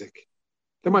my music.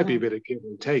 There might be a bit of give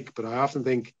and take, but I often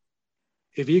think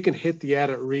if you can hit the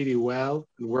edit really well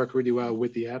and work really well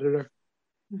with the editor,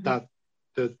 that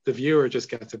the viewer just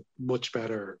gets a much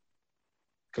better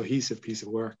cohesive piece of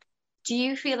work. Do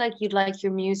you feel like you'd like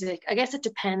your music? I guess it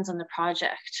depends on the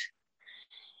project,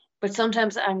 but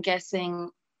sometimes I'm guessing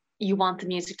you want the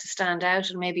music to stand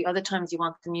out, and maybe other times you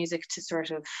want the music to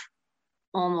sort of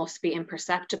almost be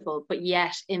imperceptible, but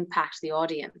yet impact the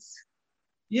audience.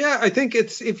 Yeah, I think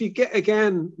it's, if you get,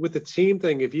 again, with the team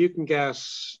thing, if you can get,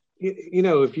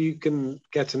 if you can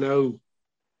get to know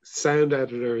sound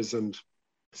editors and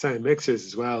sound mixers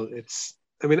as well,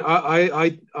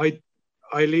 I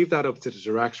leave that up to the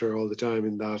director all the time,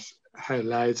 in that how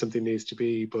loud something needs to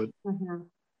be. But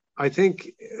I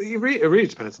think it really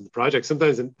depends on the project.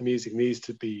 Sometimes the music needs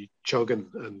to be chugging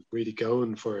and really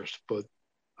going for it, but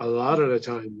a lot of the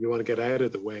time you want to get out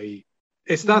of the way.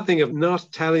 It's that thing of not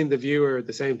telling the viewer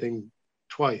the same thing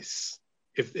twice.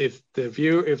 If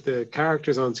the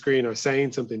characters on screen are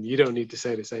saying something, you don't need to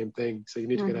say the same thing. So you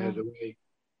need to get out of the way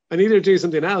and either do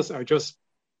something else or just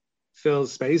fill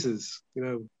spaces.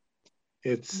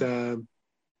 It's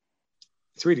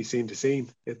really scene to scene.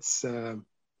 It's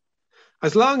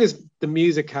as long as the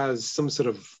music has some sort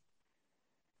of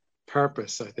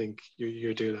purpose, I think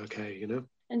you're doing okay.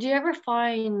 And do you ever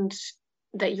find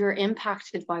that you're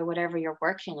impacted by whatever you're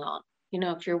working on?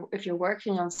 If you're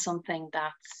working on something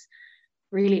that's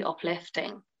really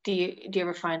uplifting, do you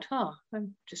ever find, I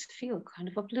just feel kind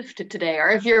of uplifted today? Or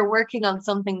if you're working on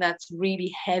something that's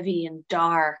really heavy and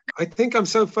dark? I think I'm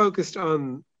so focused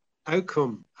on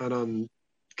outcome and on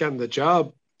getting the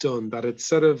job done that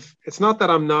it's not that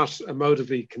I'm not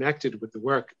emotively connected with the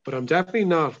work, but I'm definitely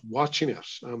not watching it.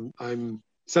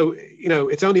 So,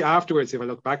 it's only afterwards, if I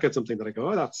look back at something, that I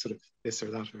go, that's sort of this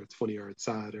or that, or it's funny, or it's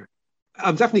sad, or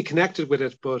I'm definitely connected with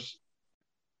it, but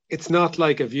it's not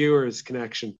like a viewer's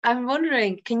connection. I'm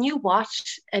wondering, can you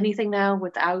watch anything now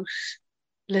without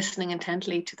listening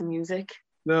intently to the music?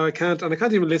 No, I can't. And I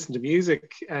can't even listen to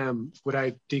music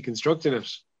without deconstructing it.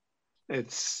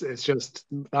 It's just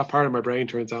that part of my brain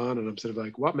turns on and I'm sort of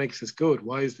like, what makes this good?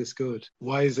 Why is this good?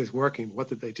 Why is this working? What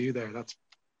did they do there? That's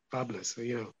fabulous. So,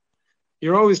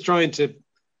 you're always trying to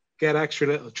get extra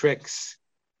little tricks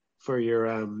for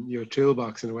your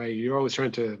toolbox in a way. You're always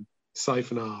trying to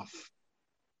siphon off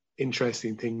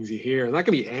interesting things you hear. And that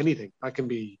can be anything. That can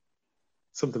be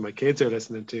something my kids are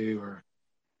listening to, or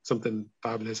something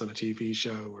fabulous on a TV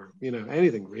show, or, you know,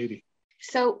 anything really.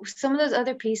 So some of those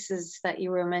other pieces that you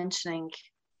were mentioning,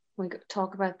 we could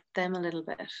talk about them a little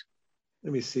bit.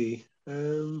 Let me see.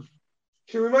 Sure,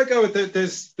 we might go with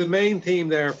there's the main theme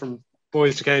there from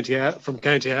Boys to County, from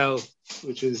County Hell,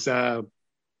 which is a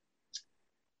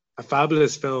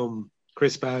fabulous film.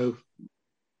 Chris Bow,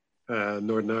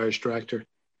 Northern Irish director.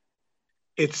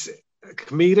 It's a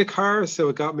comedic horror, so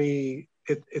it got me.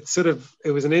 It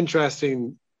was an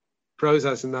interesting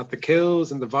process in that the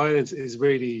kills and the violence is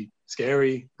really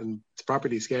scary, and it's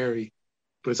properly scary,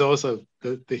 but it's also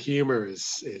the humor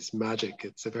is magic.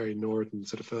 It's a very northern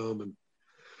sort of film and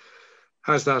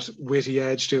has that witty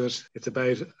edge to it. It's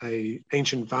about a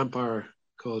ancient vampire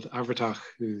called Avertach,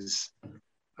 who's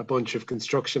a bunch of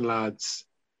construction lads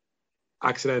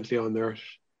accidentally unearthed,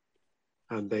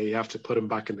 and they have to put him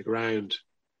back in the ground.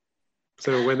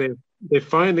 So when they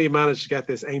finally manage to get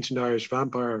this ancient Irish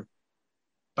vampire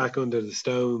back under the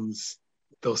stones,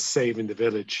 thus saving the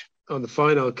village. On the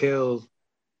final kill,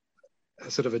 a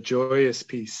sort of a joyous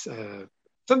piece,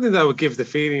 something that would give the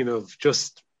feeling of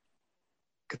just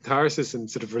catharsis and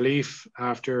sort of relief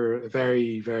after a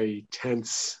very, very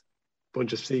tense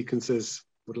bunch of sequences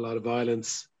with a lot of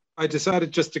violence. I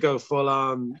decided just to go full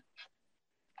on,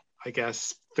 I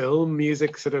guess, film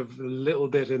music, sort of a little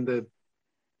bit in the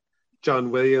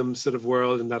John Williams sort of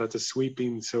world, and that it's a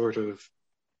sweeping sort of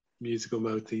musical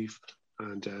motif.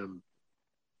 And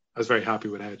I was very happy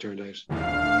with how it turned out.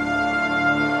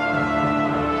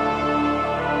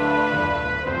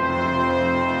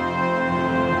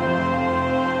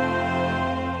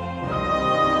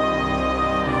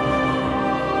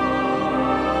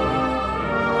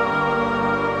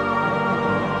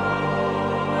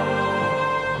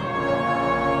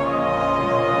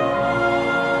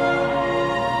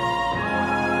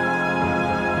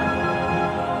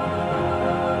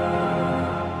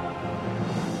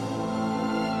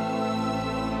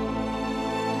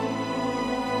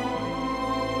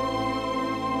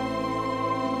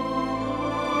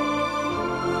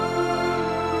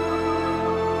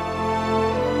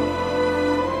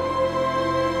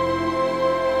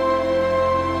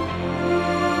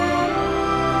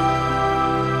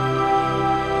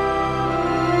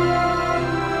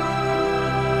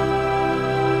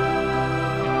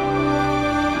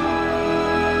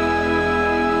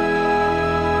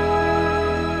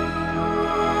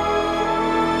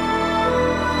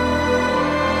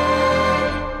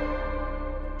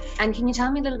 And can you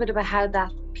tell me a little bit about how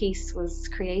that piece was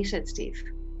created, Steve?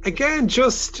 Again,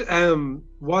 just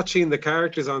watching the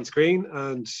characters on screen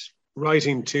and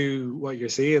writing to what you're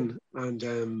seeing,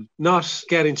 and not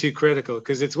getting too critical,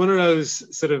 because it's one of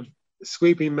those sort of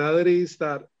sweeping melodies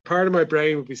that part of my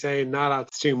brain would be saying, no,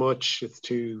 that's too much, it's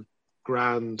too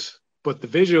grand. But the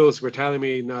visuals were telling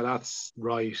me, no, that's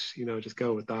right, you know, just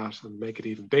go with that and make it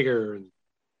even bigger and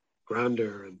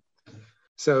grander. And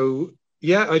so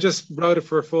yeah, I just wrote it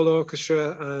for a full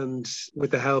orchestra, and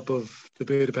with the help of the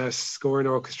Budapest Scoring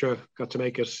Orchestra, got to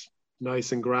make it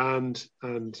nice and grand.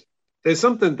 And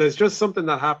there's just something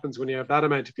that happens when you have that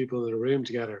amount of people in a room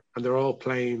together and they're all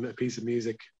playing a piece of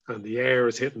music and the air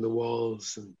is hitting the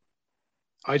walls. And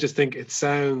I just think it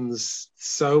sounds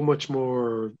so much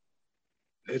more,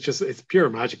 it's pure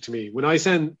magic to me. When I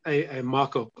send a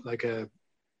mock-up, like a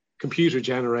computer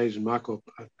generated mock-up,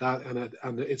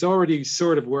 and it's already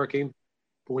sort of working,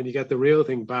 but when you get the real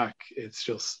thing back, it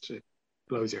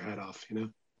blows your head off, you know?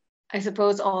 I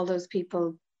suppose all those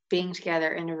people being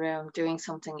together in a room, doing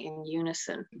something in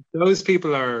unison. Those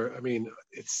people are, I mean,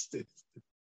 it's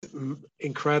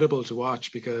incredible to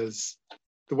watch, because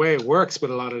the way it works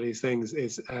with a lot of these things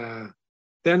is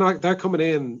they're coming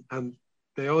in and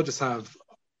they all just have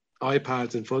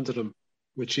iPads in front of them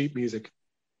with sheet music.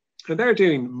 And they're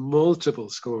doing multiple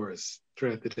scores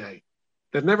throughout the day.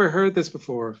 They've never heard this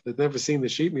before. They've never seen the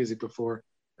sheet music before.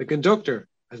 The conductor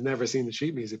has never seen the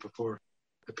sheet music before.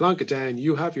 They plonk it down,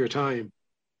 you have your time,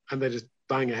 and they just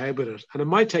bang ahead with it. And it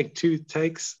might take 2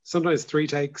 takes, sometimes 3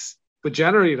 takes, but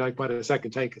generally, like, by the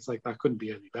second take, it's like, that couldn't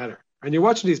be any better. And you're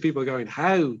watching these people going,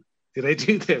 how do they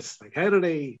do this? Like, how do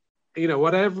they, you know,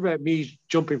 whatever about me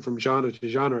jumping from genre to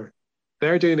genre,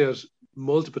 they're doing it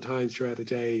multiple times throughout the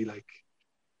day, like.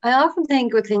 I often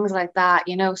think with things like that,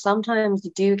 you know, sometimes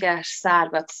you do get sad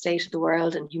about the state of the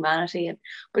world and humanity,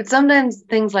 but sometimes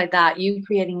things like that, you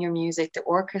creating your music, the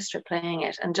orchestra playing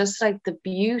it, and just like the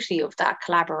beauty of that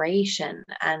collaboration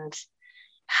and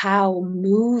how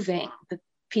moving the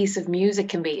piece of music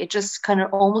can be, it just kind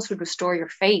of almost would restore your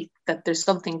faith that there's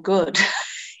something good,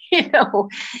 you know,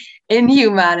 in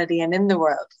humanity and in the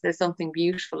world. There's something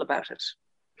beautiful about it.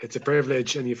 It's a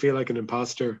privilege, and you feel like an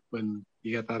imposter when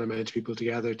you get that amount of people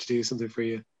together to do something for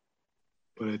you.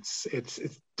 But it's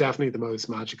definitely the most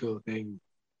magical thing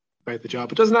about the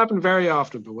job. It doesn't happen very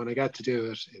often, but when I get to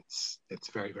do it, it's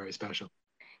very, very special.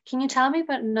 Can you tell me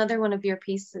about another one of your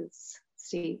pieces,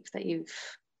 Steve, that you've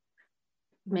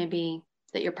maybe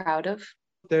that you're proud of?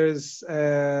 There's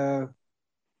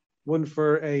one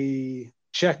for a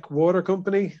Czech water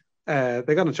company. They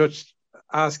got in touch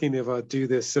asking if I'd do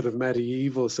this sort of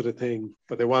medieval sort of thing,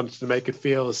 but they wanted to make it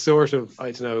feel sort of,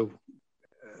 I don't know,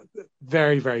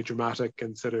 very, very dramatic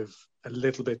and sort of a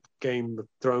little bit Game of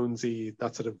Thronesy,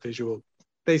 that sort of visual.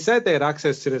 They said they had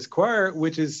access to this choir,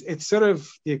 which is, it's sort of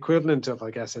the equivalent of,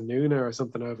 I guess, a Nuna or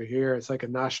something over here. It's like a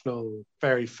national,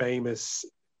 very famous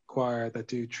choir that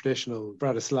do traditional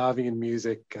Bratislavian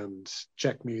music and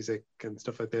Czech music and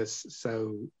stuff like this.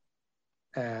 So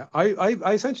I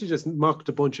essentially just mocked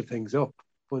a bunch of things up,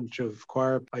 bunch of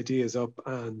choir ideas up,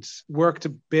 and worked a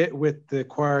bit with the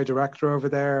choir director over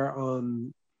there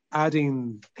on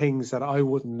adding things that I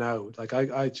wouldn't know. Like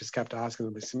I just kept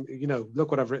asking them, you know, look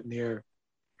what I've written here.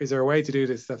 Is there a way to do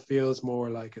this that feels more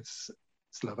like it's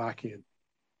Slovakian?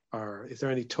 Or is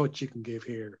there any touch you can give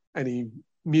here? Any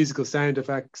musical sound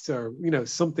effects, or, you know,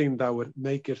 something that would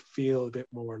make it feel a bit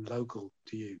more local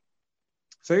to you?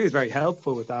 So he was very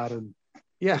helpful with that. And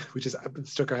yeah, we just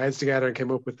stuck our heads together and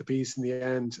came up with the piece in the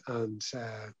end, and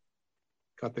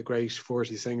got the great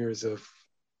 40 singers of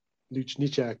Lynch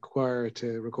choir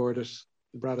to record it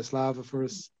in Bratislava for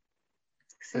us.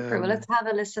 Super. Well, let's have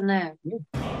a listen now. Yeah.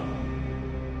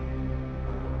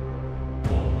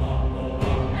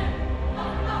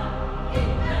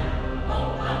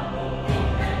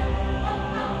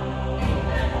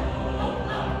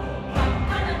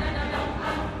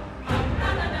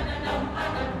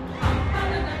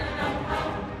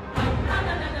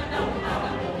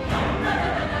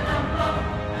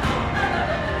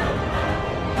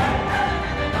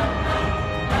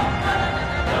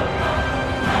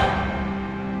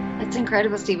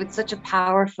 Incredible, Steve. It's such a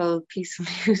powerful piece of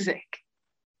music.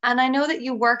 And I know that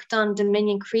you worked on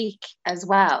Dominion Creek as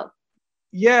well.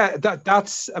 Yeah,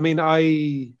 that's I mean,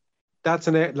 that's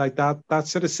an, like, that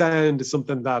sort of sound is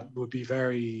something that would be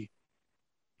very,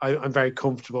 I'm very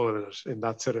comfortable in it, in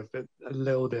that sort of a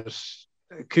little bit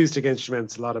acoustic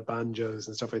instruments, a lot of banjos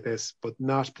and stuff like this, but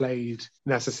not played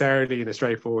necessarily in a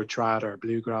straightforward trad or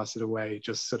bluegrass in a way,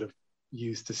 just sort of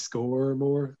used to score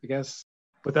more, I guess.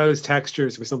 But those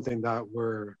textures were something that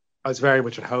I was very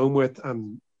much at home with.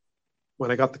 And when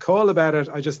I got the call about it,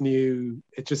 I just knew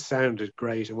it just sounded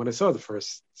great. And when I saw the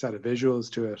first set of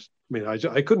visuals to it, I mean,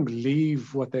 I couldn't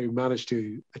believe what they managed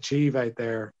to achieve out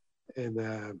there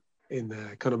in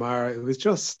Connemara. It was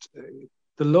just,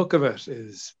 the look of it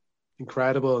is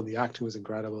incredible, and the acting was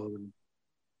incredible, and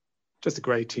just a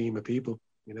great team of people.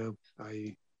 You know,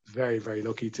 I very, very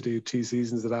lucky to do 2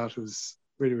 seasons of that. It was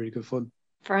really, really good fun.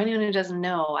 For anyone who doesn't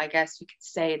know, I guess we could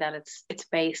say that it's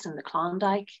based in the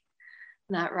Klondike,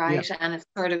 isn't that right? Yeah. And it's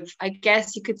sort of, I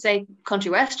guess you could say,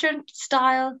 country western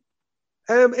style.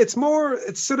 It's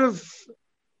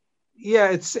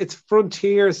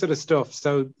frontier sort of stuff.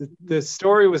 So the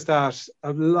story was that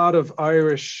a lot of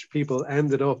Irish people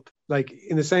ended up, like,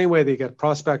 in the same way they get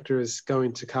prospectors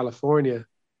going to California.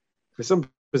 For some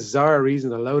bizarre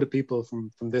reason, a load of people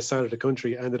from this side of the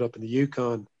country ended up in the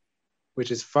Yukon, which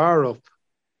is far up,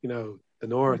 you know, the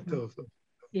north of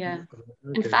yeah.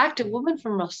 Of in fact, a woman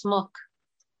from Rossmuck,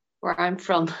 where I'm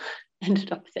from,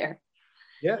 ended up there.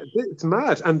 Yeah, it's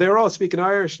mad. And they're all speaking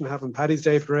Irish and having Paddy's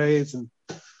Day parades, and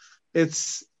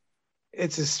it's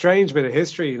a strange bit of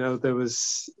history. You know, there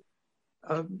was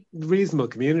a reasonable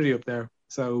community up there.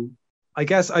 So I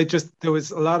guess there was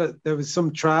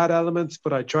some trad elements,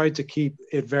 but I tried to keep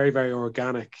it very, very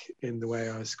organic in the way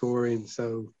I was scoring.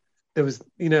 So there was,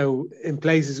 you know, in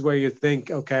places where you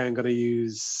think, okay, I'm going to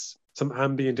use some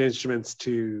ambient instruments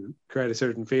to create a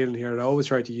certain feeling here, I always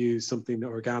try to use something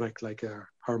organic, like a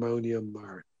harmonium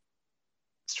or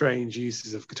strange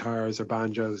uses of guitars or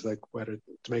banjos, like whether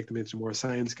to make them into more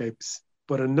soundscapes.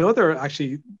 But another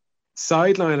actually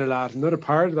sideline of that, another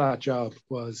part of that job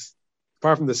was,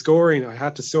 apart from the scoring, I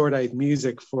had to sort out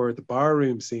music for the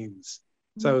barroom scenes.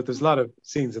 So there's a lot of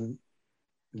scenes in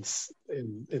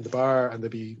the bar, and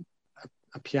there'd be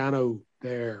a piano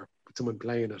there with someone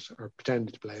playing it or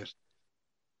pretending to play it.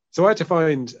 So I had to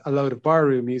find a load of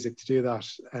barroom music to do that,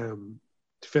 to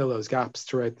fill those gaps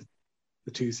throughout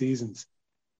the 2 seasons.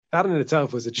 That in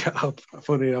itself was a job,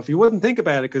 funny enough. You wouldn't think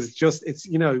about it because it's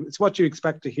you know, it's what you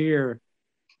expect to hear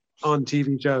on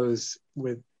TV shows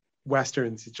with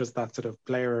Westerns. It's just that sort of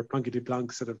player,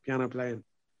 plunkety-plunk sort of piano playing.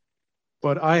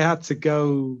 But I had to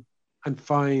go and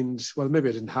find, well, maybe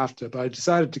I didn't have to, but I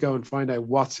decided to go and find out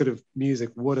what sort of music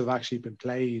would have actually been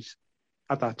played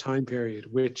at that time period,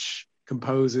 which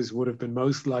composers would have been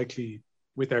most likely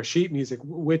with their sheet music,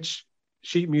 which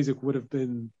sheet music would have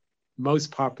been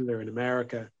most popular in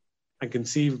America and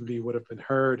conceivably would have been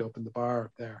heard up in the bar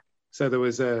up there. So there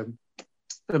was an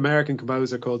American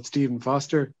composer called Stephen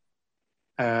Foster,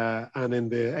 and in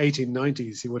the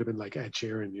 1890s, he would have been like Ed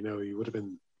Sheeran, you know, he would have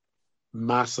been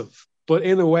massive, but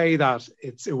in a way that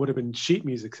it would have been sheet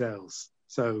music sales.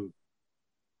 So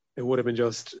it would have been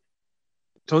just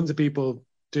tons of people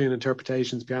doing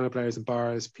interpretations, piano players in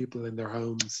bars, people in their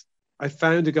homes. I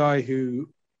found a guy who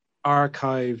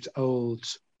archived old,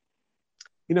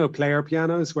 you know, player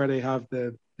pianos where they have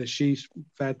the sheet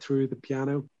fed through the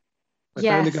piano. I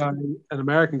found a guy, an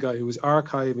American guy, who was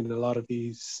archiving a lot of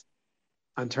these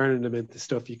and turning them into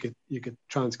stuff you could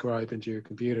transcribe into your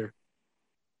computer.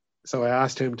 So I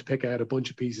asked him to pick out a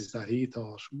bunch of pieces that he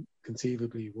thought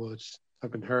conceivably would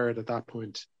have been heard at that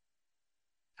point.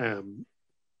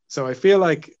 So I feel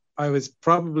like I was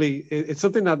probably, it's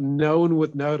something that no one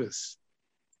would notice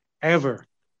ever,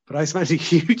 but I spent a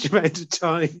huge amount of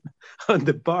time on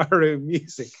the barroom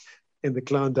music in the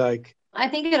Klondike. I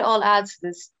think it all adds to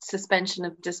this suspension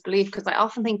of disbelief, because I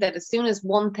often think that as soon as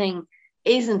one thing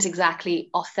isn't exactly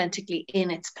authentically in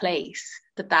its place,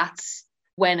 that's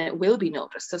when it will be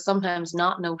noticed. So sometimes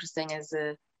not noticing is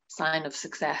a sign of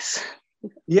success.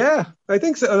 Yeah, I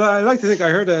think so. I like to think I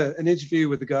heard an interview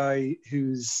with a guy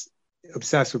who's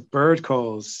obsessed with bird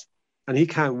calls, and he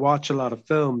can't watch a lot of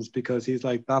films because he's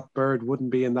like, that bird wouldn't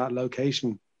be in that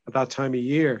location at that time of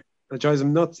year. It drives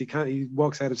him nuts. He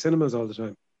walks out of cinemas all the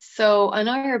time. So I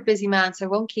know you're a busy man, so I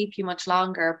won't keep you much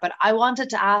longer, but I wanted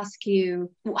to ask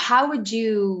you, how would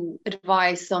you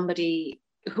advise somebody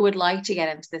who would like to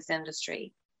get into this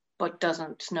industry but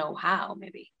doesn't know how,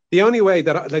 maybe? The only way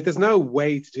that, there's no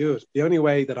way to do it. The only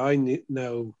way that I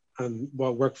know and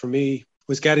what worked for me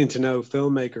was getting to know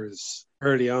filmmakers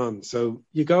early on. So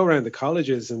you go around the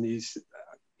colleges and you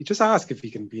just ask if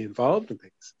you can be involved in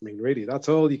things. I mean, really, that's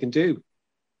all you can do.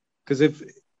 Because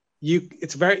you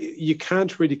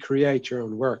can't really create your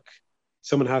own work.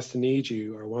 Someone has to need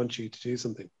you or want you to do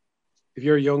something. If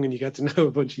you're young and you get to know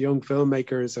a bunch of young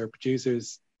filmmakers or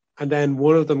producers, and then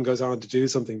one of them goes on to do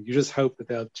something, you just hope that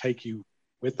they'll take you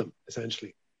with them,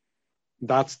 essentially.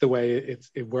 That's the way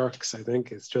it works, I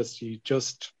think. It's just, you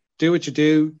just do what you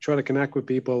do, try to connect with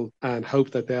people and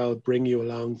hope that they'll bring you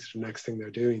along to the next thing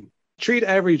they're doing. Treat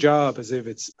every job as if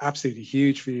it's absolutely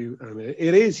huge for you, and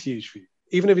it is huge for you.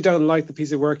 Even if you don't like the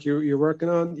piece of work you're working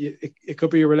on, it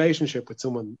could be a relationship with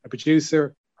someone, a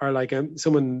producer, or like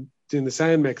someone doing the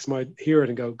sound mix might hear it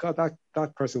and go, God,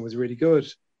 that person was really good.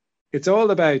 It's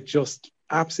all about just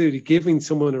absolutely giving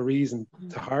someone a reason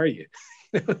to hire you.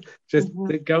 Just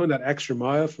going that extra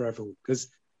mile for everyone, because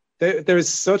there is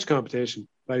such competition.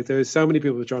 Like, there's so many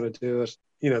people trying to do it.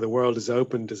 You know, the world is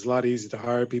open. It's a lot easier to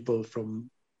hire people from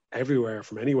everywhere,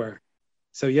 from anywhere.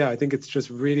 So yeah, I think it's just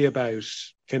really about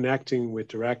connecting with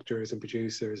directors and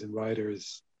producers and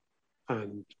writers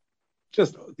and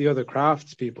just the other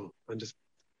crafts people, and just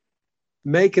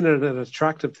making it an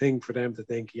attractive thing for them to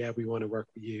think, yeah, we want to work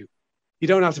with you. You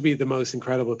don't have to be the most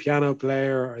incredible piano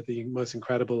player or the most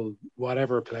incredible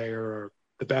whatever player or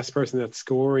the best person at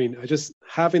scoring. Just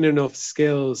having enough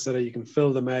skills so that you can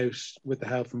fill them out with the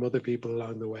help from other people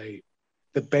along the way.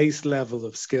 The base level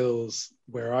of skills,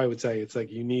 where I would say it's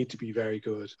like you need to be very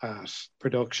good at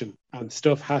production, and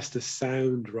stuff has to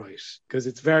sound right, because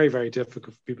it's very, very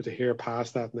difficult for people to hear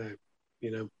past that now.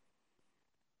 You know,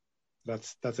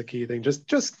 that's a key thing.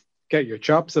 Just get your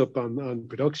chops up on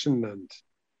production and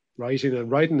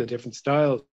writing a different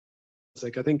style. It's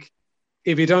like, I think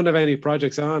if you don't have any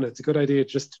projects on, it's a good idea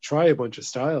just to try a bunch of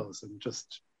styles, and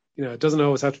just, you know, it doesn't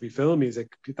always have to be film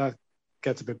music. That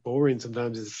gets a bit boring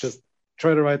sometimes. It's just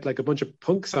try to write like a bunch of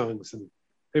punk songs, and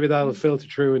maybe that'll filter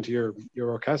through into your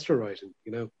orchestral writing,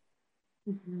 you know.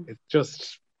 It's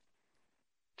just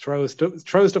throw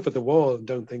stuff at the wall and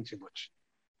don't think too much.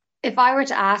 If I were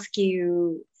to ask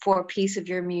you for a piece of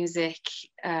your music,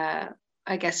 I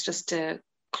guess just to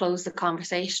close the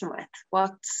conversation with,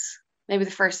 what's maybe the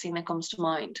first thing that comes to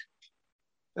mind?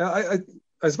 I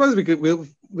suppose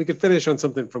we could finish on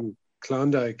something from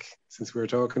Klondike, since we were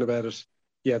talking about it.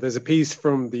 Yeah, there's a piece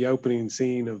from the opening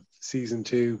scene of season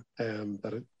 2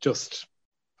 that it just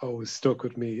always stuck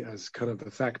with me as kind of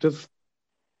effective.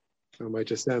 I might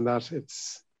just end that.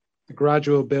 It's a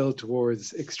gradual build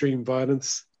towards extreme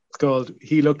violence. It's called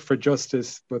 "He Looked for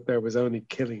Justice, but There Was Only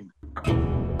Killing."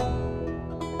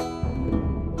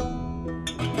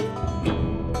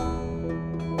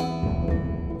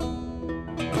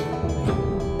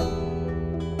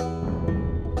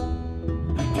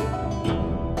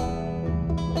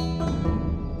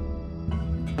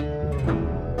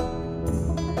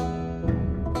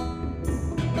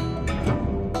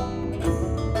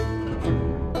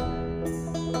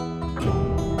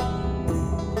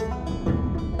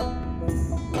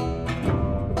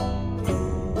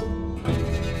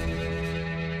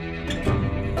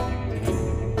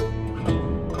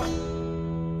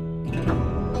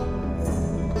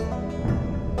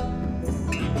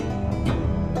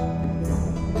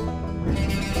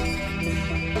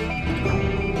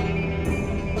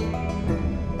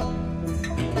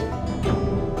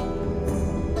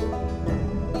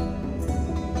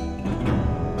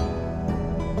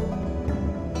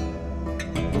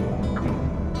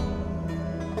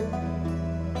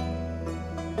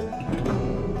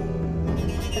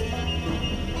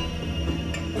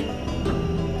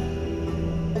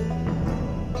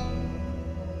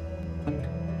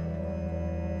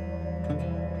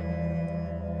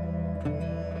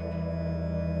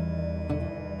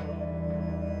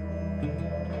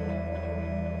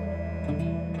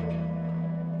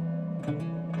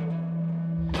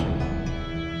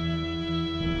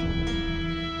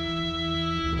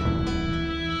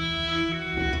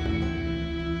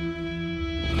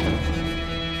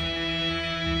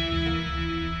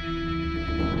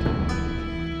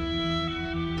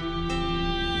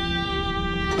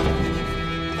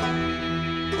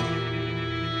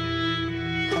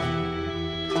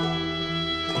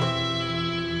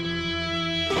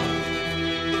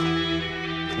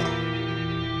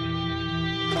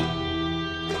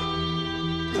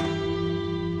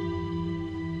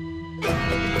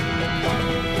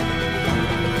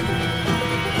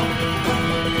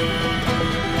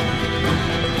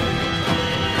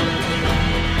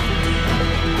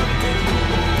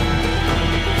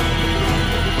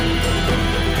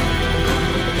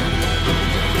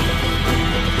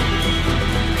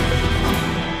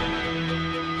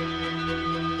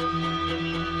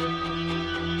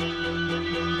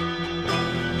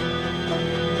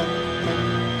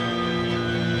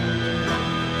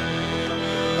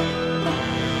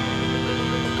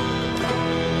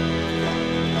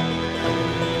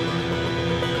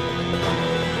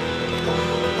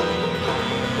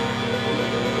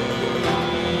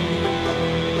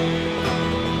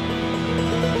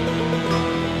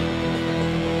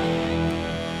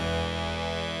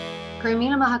 Gur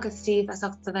míle maithe Steve as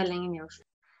achta bheith lingneamh,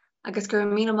 agus gur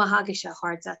míle maithe se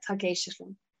chuirde tá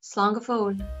géistelim. Slán go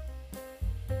fóil.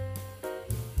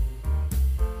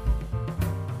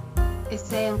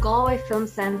 Is é an Galway Film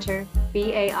Centre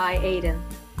BAI Aidan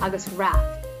agus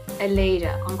rap a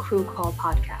léide an Crew Call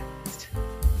podcast.